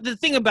great. Like, the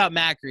thing about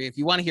Macri, if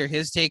you want to hear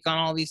his take on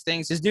all these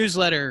things, his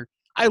newsletter,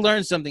 I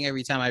learn something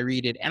every time I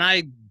read it, and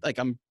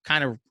I'm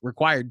kind of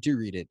required to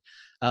read it.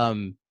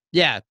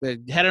 Yeah, but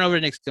head on over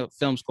to Knicks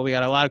Film School. We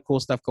got a lot of cool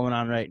stuff going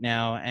on right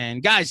now.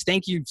 And guys,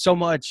 thank you so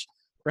much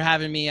for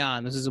having me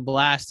on. This is a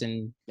blast,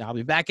 and I'll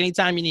be back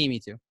anytime you need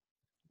me to,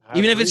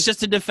 even if it's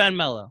just to defend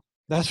Melo.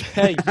 That's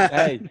hey,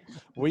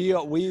 we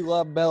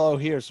love Melo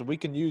here, so we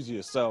can use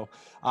you. So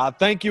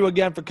thank you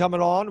again for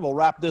coming on. We'll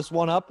wrap this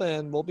one up,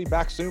 and we'll be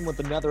back soon with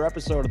another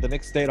episode of the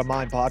Knicks State of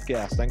Mind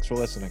podcast. Thanks for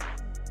listening.